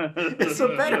 It's a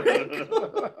better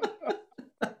angle.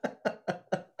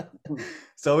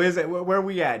 So is it where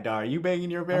we at, Dar? You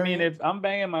banging your I variant? mean, if I'm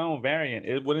banging my own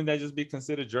variant, wouldn't that just be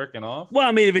considered jerking off? Well,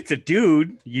 I mean, if it's a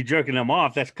dude, you jerking them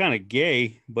off, that's kind of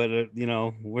gay. But you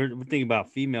know, we're thinking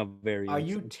about female variants. Are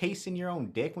you tasting your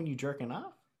own dick when you jerking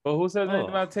off? But who says anything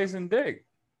about tasting dick?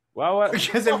 Why would?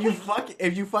 Because if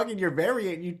you fucking your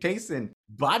variant, you tasting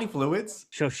body fluids.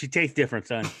 So she tastes different,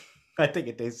 son. I think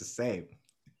it tastes the same.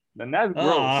 Then that's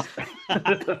gross.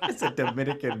 It's a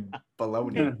Dominican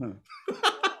bologna.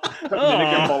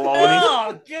 Dominican bologna.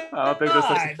 Oh, good I don't think there's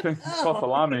such a thing. It's called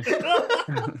salami.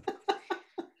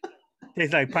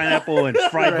 Tastes like pineapple and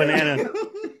fried banana.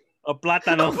 A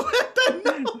plátano.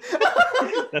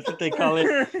 That's what they call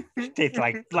it. It tastes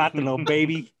like plátano,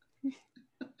 baby.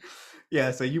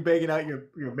 Yeah, so you banging out your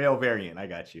male variant. I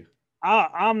got you.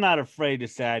 I'm not afraid to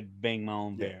say I'd bang my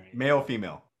own variant. Male,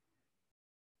 female.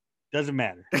 Doesn't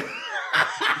matter.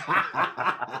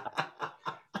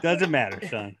 Doesn't matter,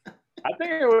 son. I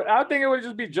think it would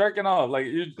just be jerking off. Like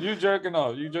you jerking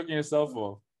off. You jerking yourself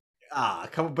off.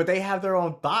 Come on, but they have their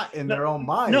own thought in their own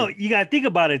mind. No, you gotta think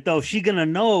about it though. She's gonna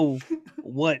know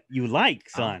what you like,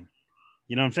 son.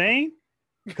 You know what I'm saying?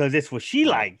 Because it's what she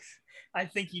likes. I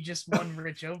think you just won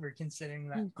Rich over considering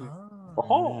that.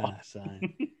 Oh. Yeah,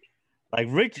 son. Like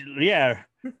Rich, yeah.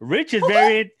 Rich's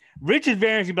variant, she'd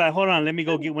be like, hold on, let me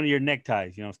go get one of your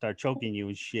neckties, you know, start choking you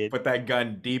and shit. Put that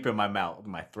gun deep in my mouth,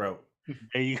 my throat.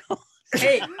 There you go.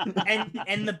 Hey,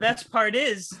 and the best part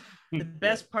is,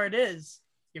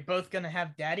 you're both gonna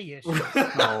have daddy issues.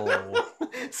 Oh.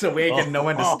 So we ain't gonna know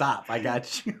when to stop. I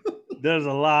got you. There's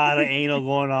a lot of anal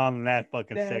going on in that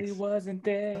fucking Daddy sex. wasn't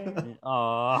there.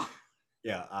 Oh.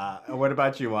 Yeah. What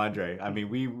about you, Andre? I mean,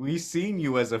 we seen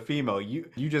you as a female. You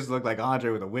just look like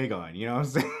Andre with a wig on. You know what I'm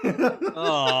saying?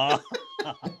 Oh.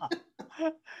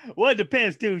 Well, it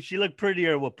depends too. She looked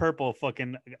prettier with purple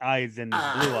fucking eyes and blue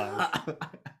eyes.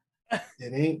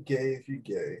 It ain't gay if you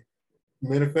gay.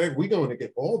 Matter of fact, we're going to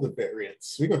get all the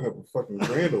variants. We're going to have a fucking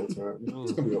grand old time.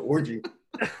 It's going to be an orgy.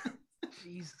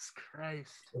 Jesus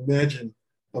Christ. Imagine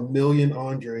a million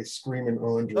Andres screaming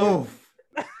Andre Oh,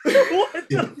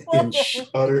 in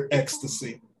utter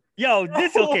ecstasy. Yo,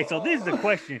 okay. So this is the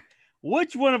question: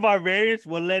 which one of our variants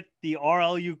will let the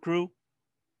RLU crew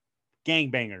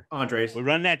gangbanger? Andres. We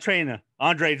run that trainer,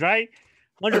 Andres, right?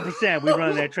 100%. We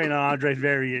run that train on Andres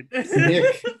variant.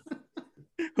 Nick.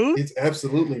 Who? It's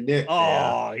absolutely Nick.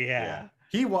 Oh yeah.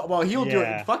 He'll do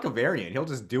it. Fuck a variant. He'll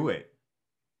just do it.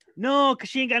 No, cause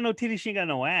she ain't got no titties. She ain't got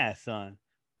no ass, son.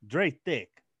 Dre thick.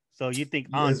 So you think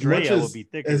As Andrea much would be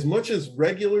thicker? As much as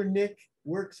regular Nick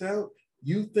works out,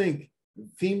 you think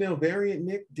female variant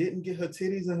Nick didn't get her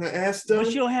titties and her ass done?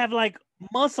 But she'll have like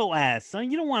muscle ass, son.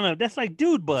 You don't want to. That's like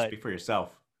dude butt. Speak for yourself.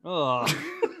 Oh.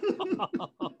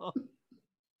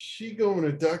 She going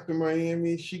to Dr.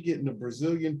 Miami. She getting a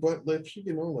Brazilian butt lift. She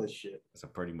getting all that shit. That's a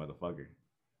pretty motherfucker.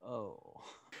 Oh. All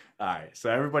right.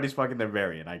 So everybody's fucking their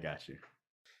variant. I got you.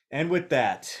 And with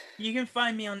that, You can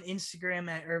find me on Instagram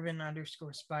at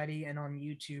urban_Spidey and on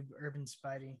YouTube, Urban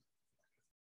Spidey.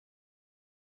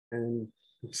 And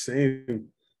same.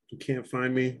 You can't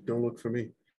find me. Don't look for me.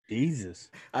 Jesus.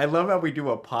 I love how we do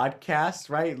a podcast,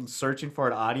 right? Searching for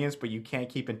an audience, but you can't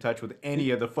keep in touch with any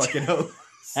of the fucking hosts.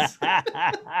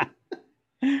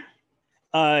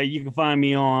 You can find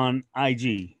me on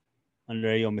IG under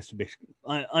Mr. Big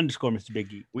 _ Mr. Big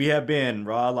Geek. We have been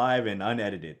raw, live, and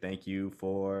unedited. Thank you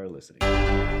for listening.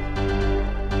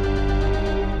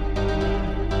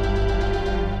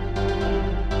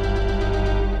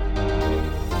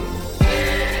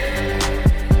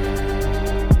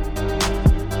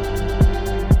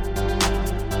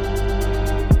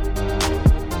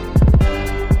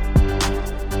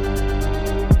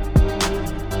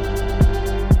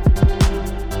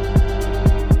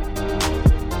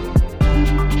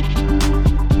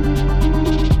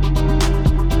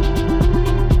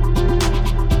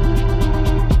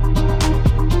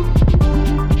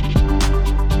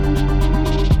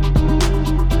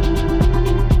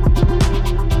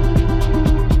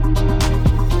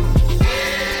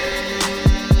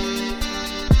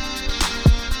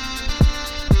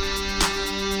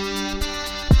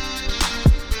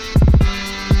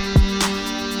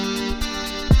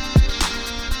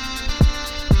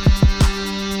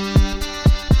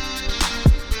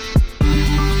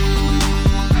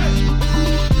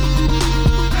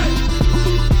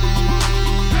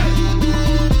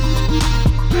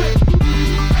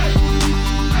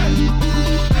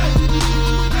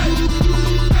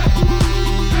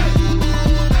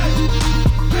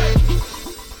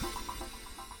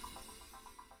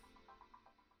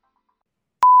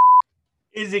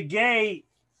 Is it gay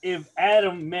if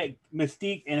Adam met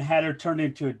Mystique and had her turned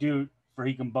into a dude? for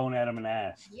he can bone Adam in the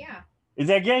ass. Yeah. Is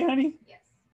that gay, honey? Yes.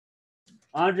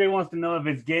 Andre wants to know if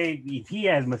it's gay if he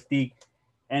has Mystique,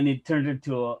 and it turns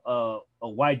into a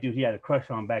white dude he had a crush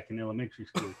on back in elementary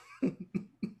school.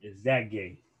 Is that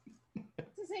gay?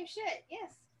 It's the same shit.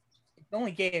 Yes. It's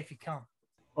only gay if you come.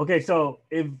 Okay, so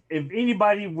if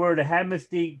anybody were to have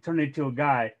Mystique turn into a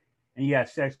guy and you have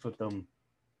sex with them,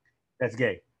 that's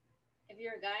gay. If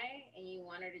you're a guy and you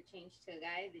want her to change to a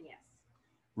guy, then yes.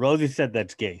 Rosie said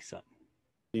that's gay, son.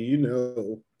 Do you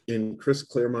know in Chris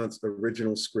Claremont's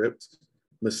original script,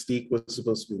 Mystique was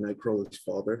supposed to be Nightcrawler's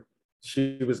father?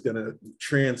 She was going to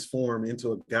transform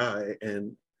into a guy,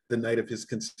 and the night of his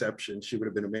conception, she would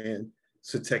have been a man.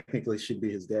 So technically, she'd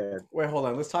be his dad. Wait, hold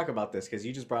on. Let's talk about this because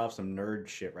you just brought up some nerd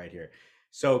shit right here.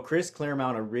 So Chris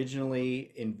Claremont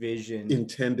originally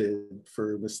intended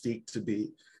for Mystique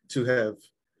to have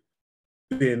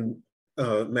been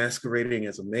masquerading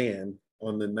as a man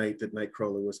on the night that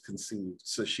Nightcrawler was conceived.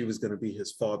 So she was going to be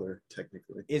his father,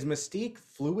 technically. Is Mystique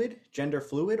fluid, gender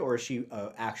fluid, or is she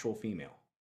actual female?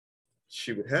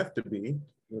 She would have to be,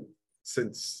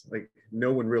 since like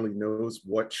no one really knows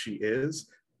what she is.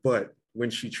 But when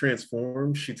she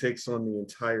transforms, she takes on the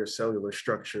entire cellular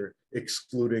structure,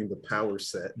 excluding the power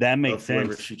set. That makes sense.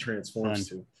 Whoever she transforms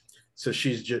to. So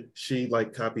she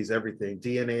like copies everything: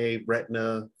 DNA,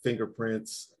 retina,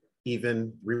 fingerprints,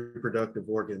 even reproductive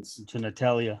organs. To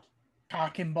Natalia.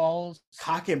 Cock and balls.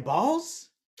 Cock and balls?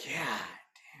 God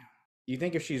damn. You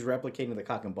think if she's replicating the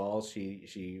cock and balls,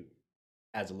 she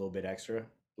adds a little bit extra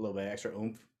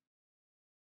oomph?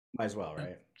 Might as well,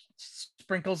 right?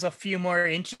 Sprinkles a few more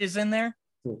inches in there.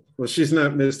 Well, she's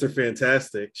not Mr.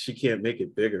 Fantastic. She can't make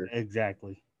it bigger.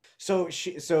 Exactly.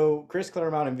 So Chris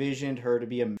Claremont envisioned her to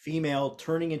be a female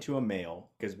turning into a male,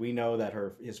 because we know that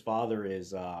his father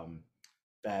is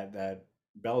that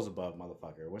Beelzebub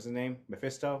motherfucker. What's his name?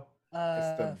 Mephisto?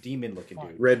 It's the demon looking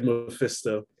dude. Red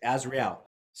Mephisto. Azrael.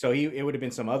 So it would have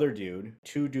been some other dude,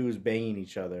 two dudes banging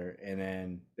each other, and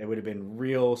then there would have been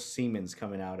real semens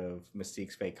coming out of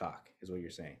Mystique's fake cock, is what you're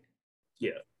saying.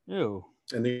 Yeah. Ew.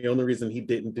 And the only reason he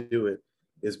didn't do it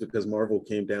is because Marvel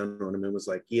came down on him and was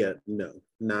like, yeah, no,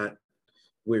 not,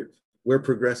 we're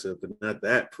progressive, but not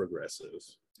that progressive.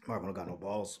 Marvel don't got no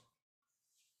balls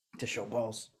to show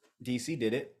balls. DC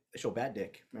did it. They show bad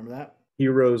dick. Remember that?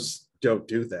 Heroes don't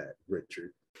do that,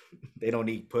 Richard. They don't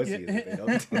eat pussy. They don't.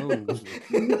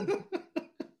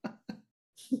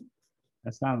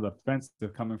 That sounds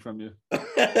offensive coming from you.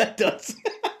 That does.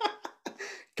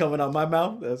 Coming out my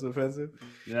mouth? That's offensive.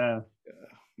 Yeah.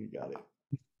 You got it.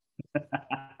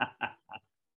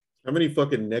 How many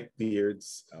fucking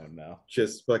neckbeards Oh no.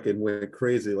 just fucking went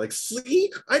crazy? Like,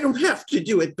 see, I don't have to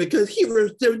do it because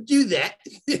heroes don't do that.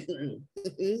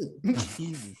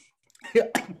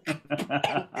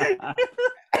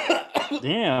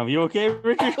 Damn, you okay,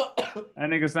 Richard? That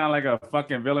nigga sound like a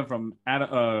fucking villain from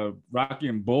Rocky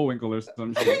and Bullwinkle or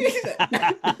some shit.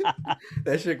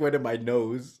 That shit went in my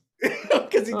nose.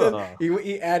 Because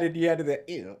he added that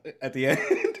at the end.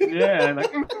 Yeah,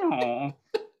 like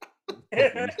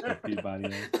Mr. Peabody.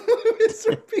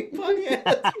 Mr. Peabody.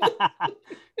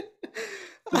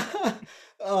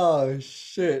 Oh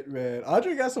shit, man.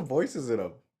 Andre got some voices in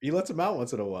him. He lets them out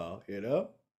once in a while, you know?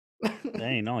 They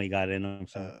ain't know he got it in him.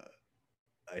 So.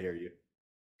 I hear you.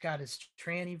 Got his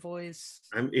tranny voice.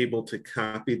 I'm able to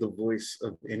copy the voice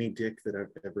of any dick that I've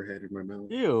ever had in my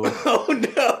mouth. Ew. Oh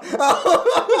no.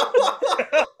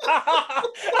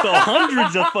 So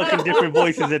hundreds of fucking different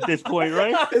voices at this point,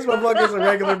 right? This motherfucker's a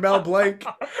regular Mel Blanc.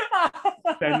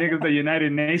 That nigga's the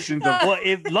United Nations of Well,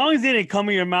 as long as it didn't come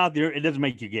in your mouth, it doesn't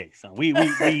make you gay. So we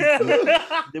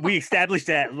established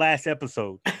that last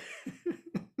episode.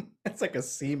 It's like a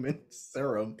semen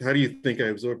serum. How do you think I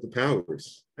absorb the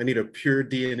powers? I need a pure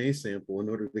DNA sample in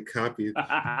order to copy it.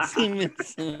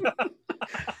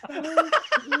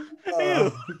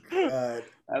 Oh, God.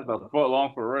 That's a foot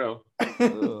long for real.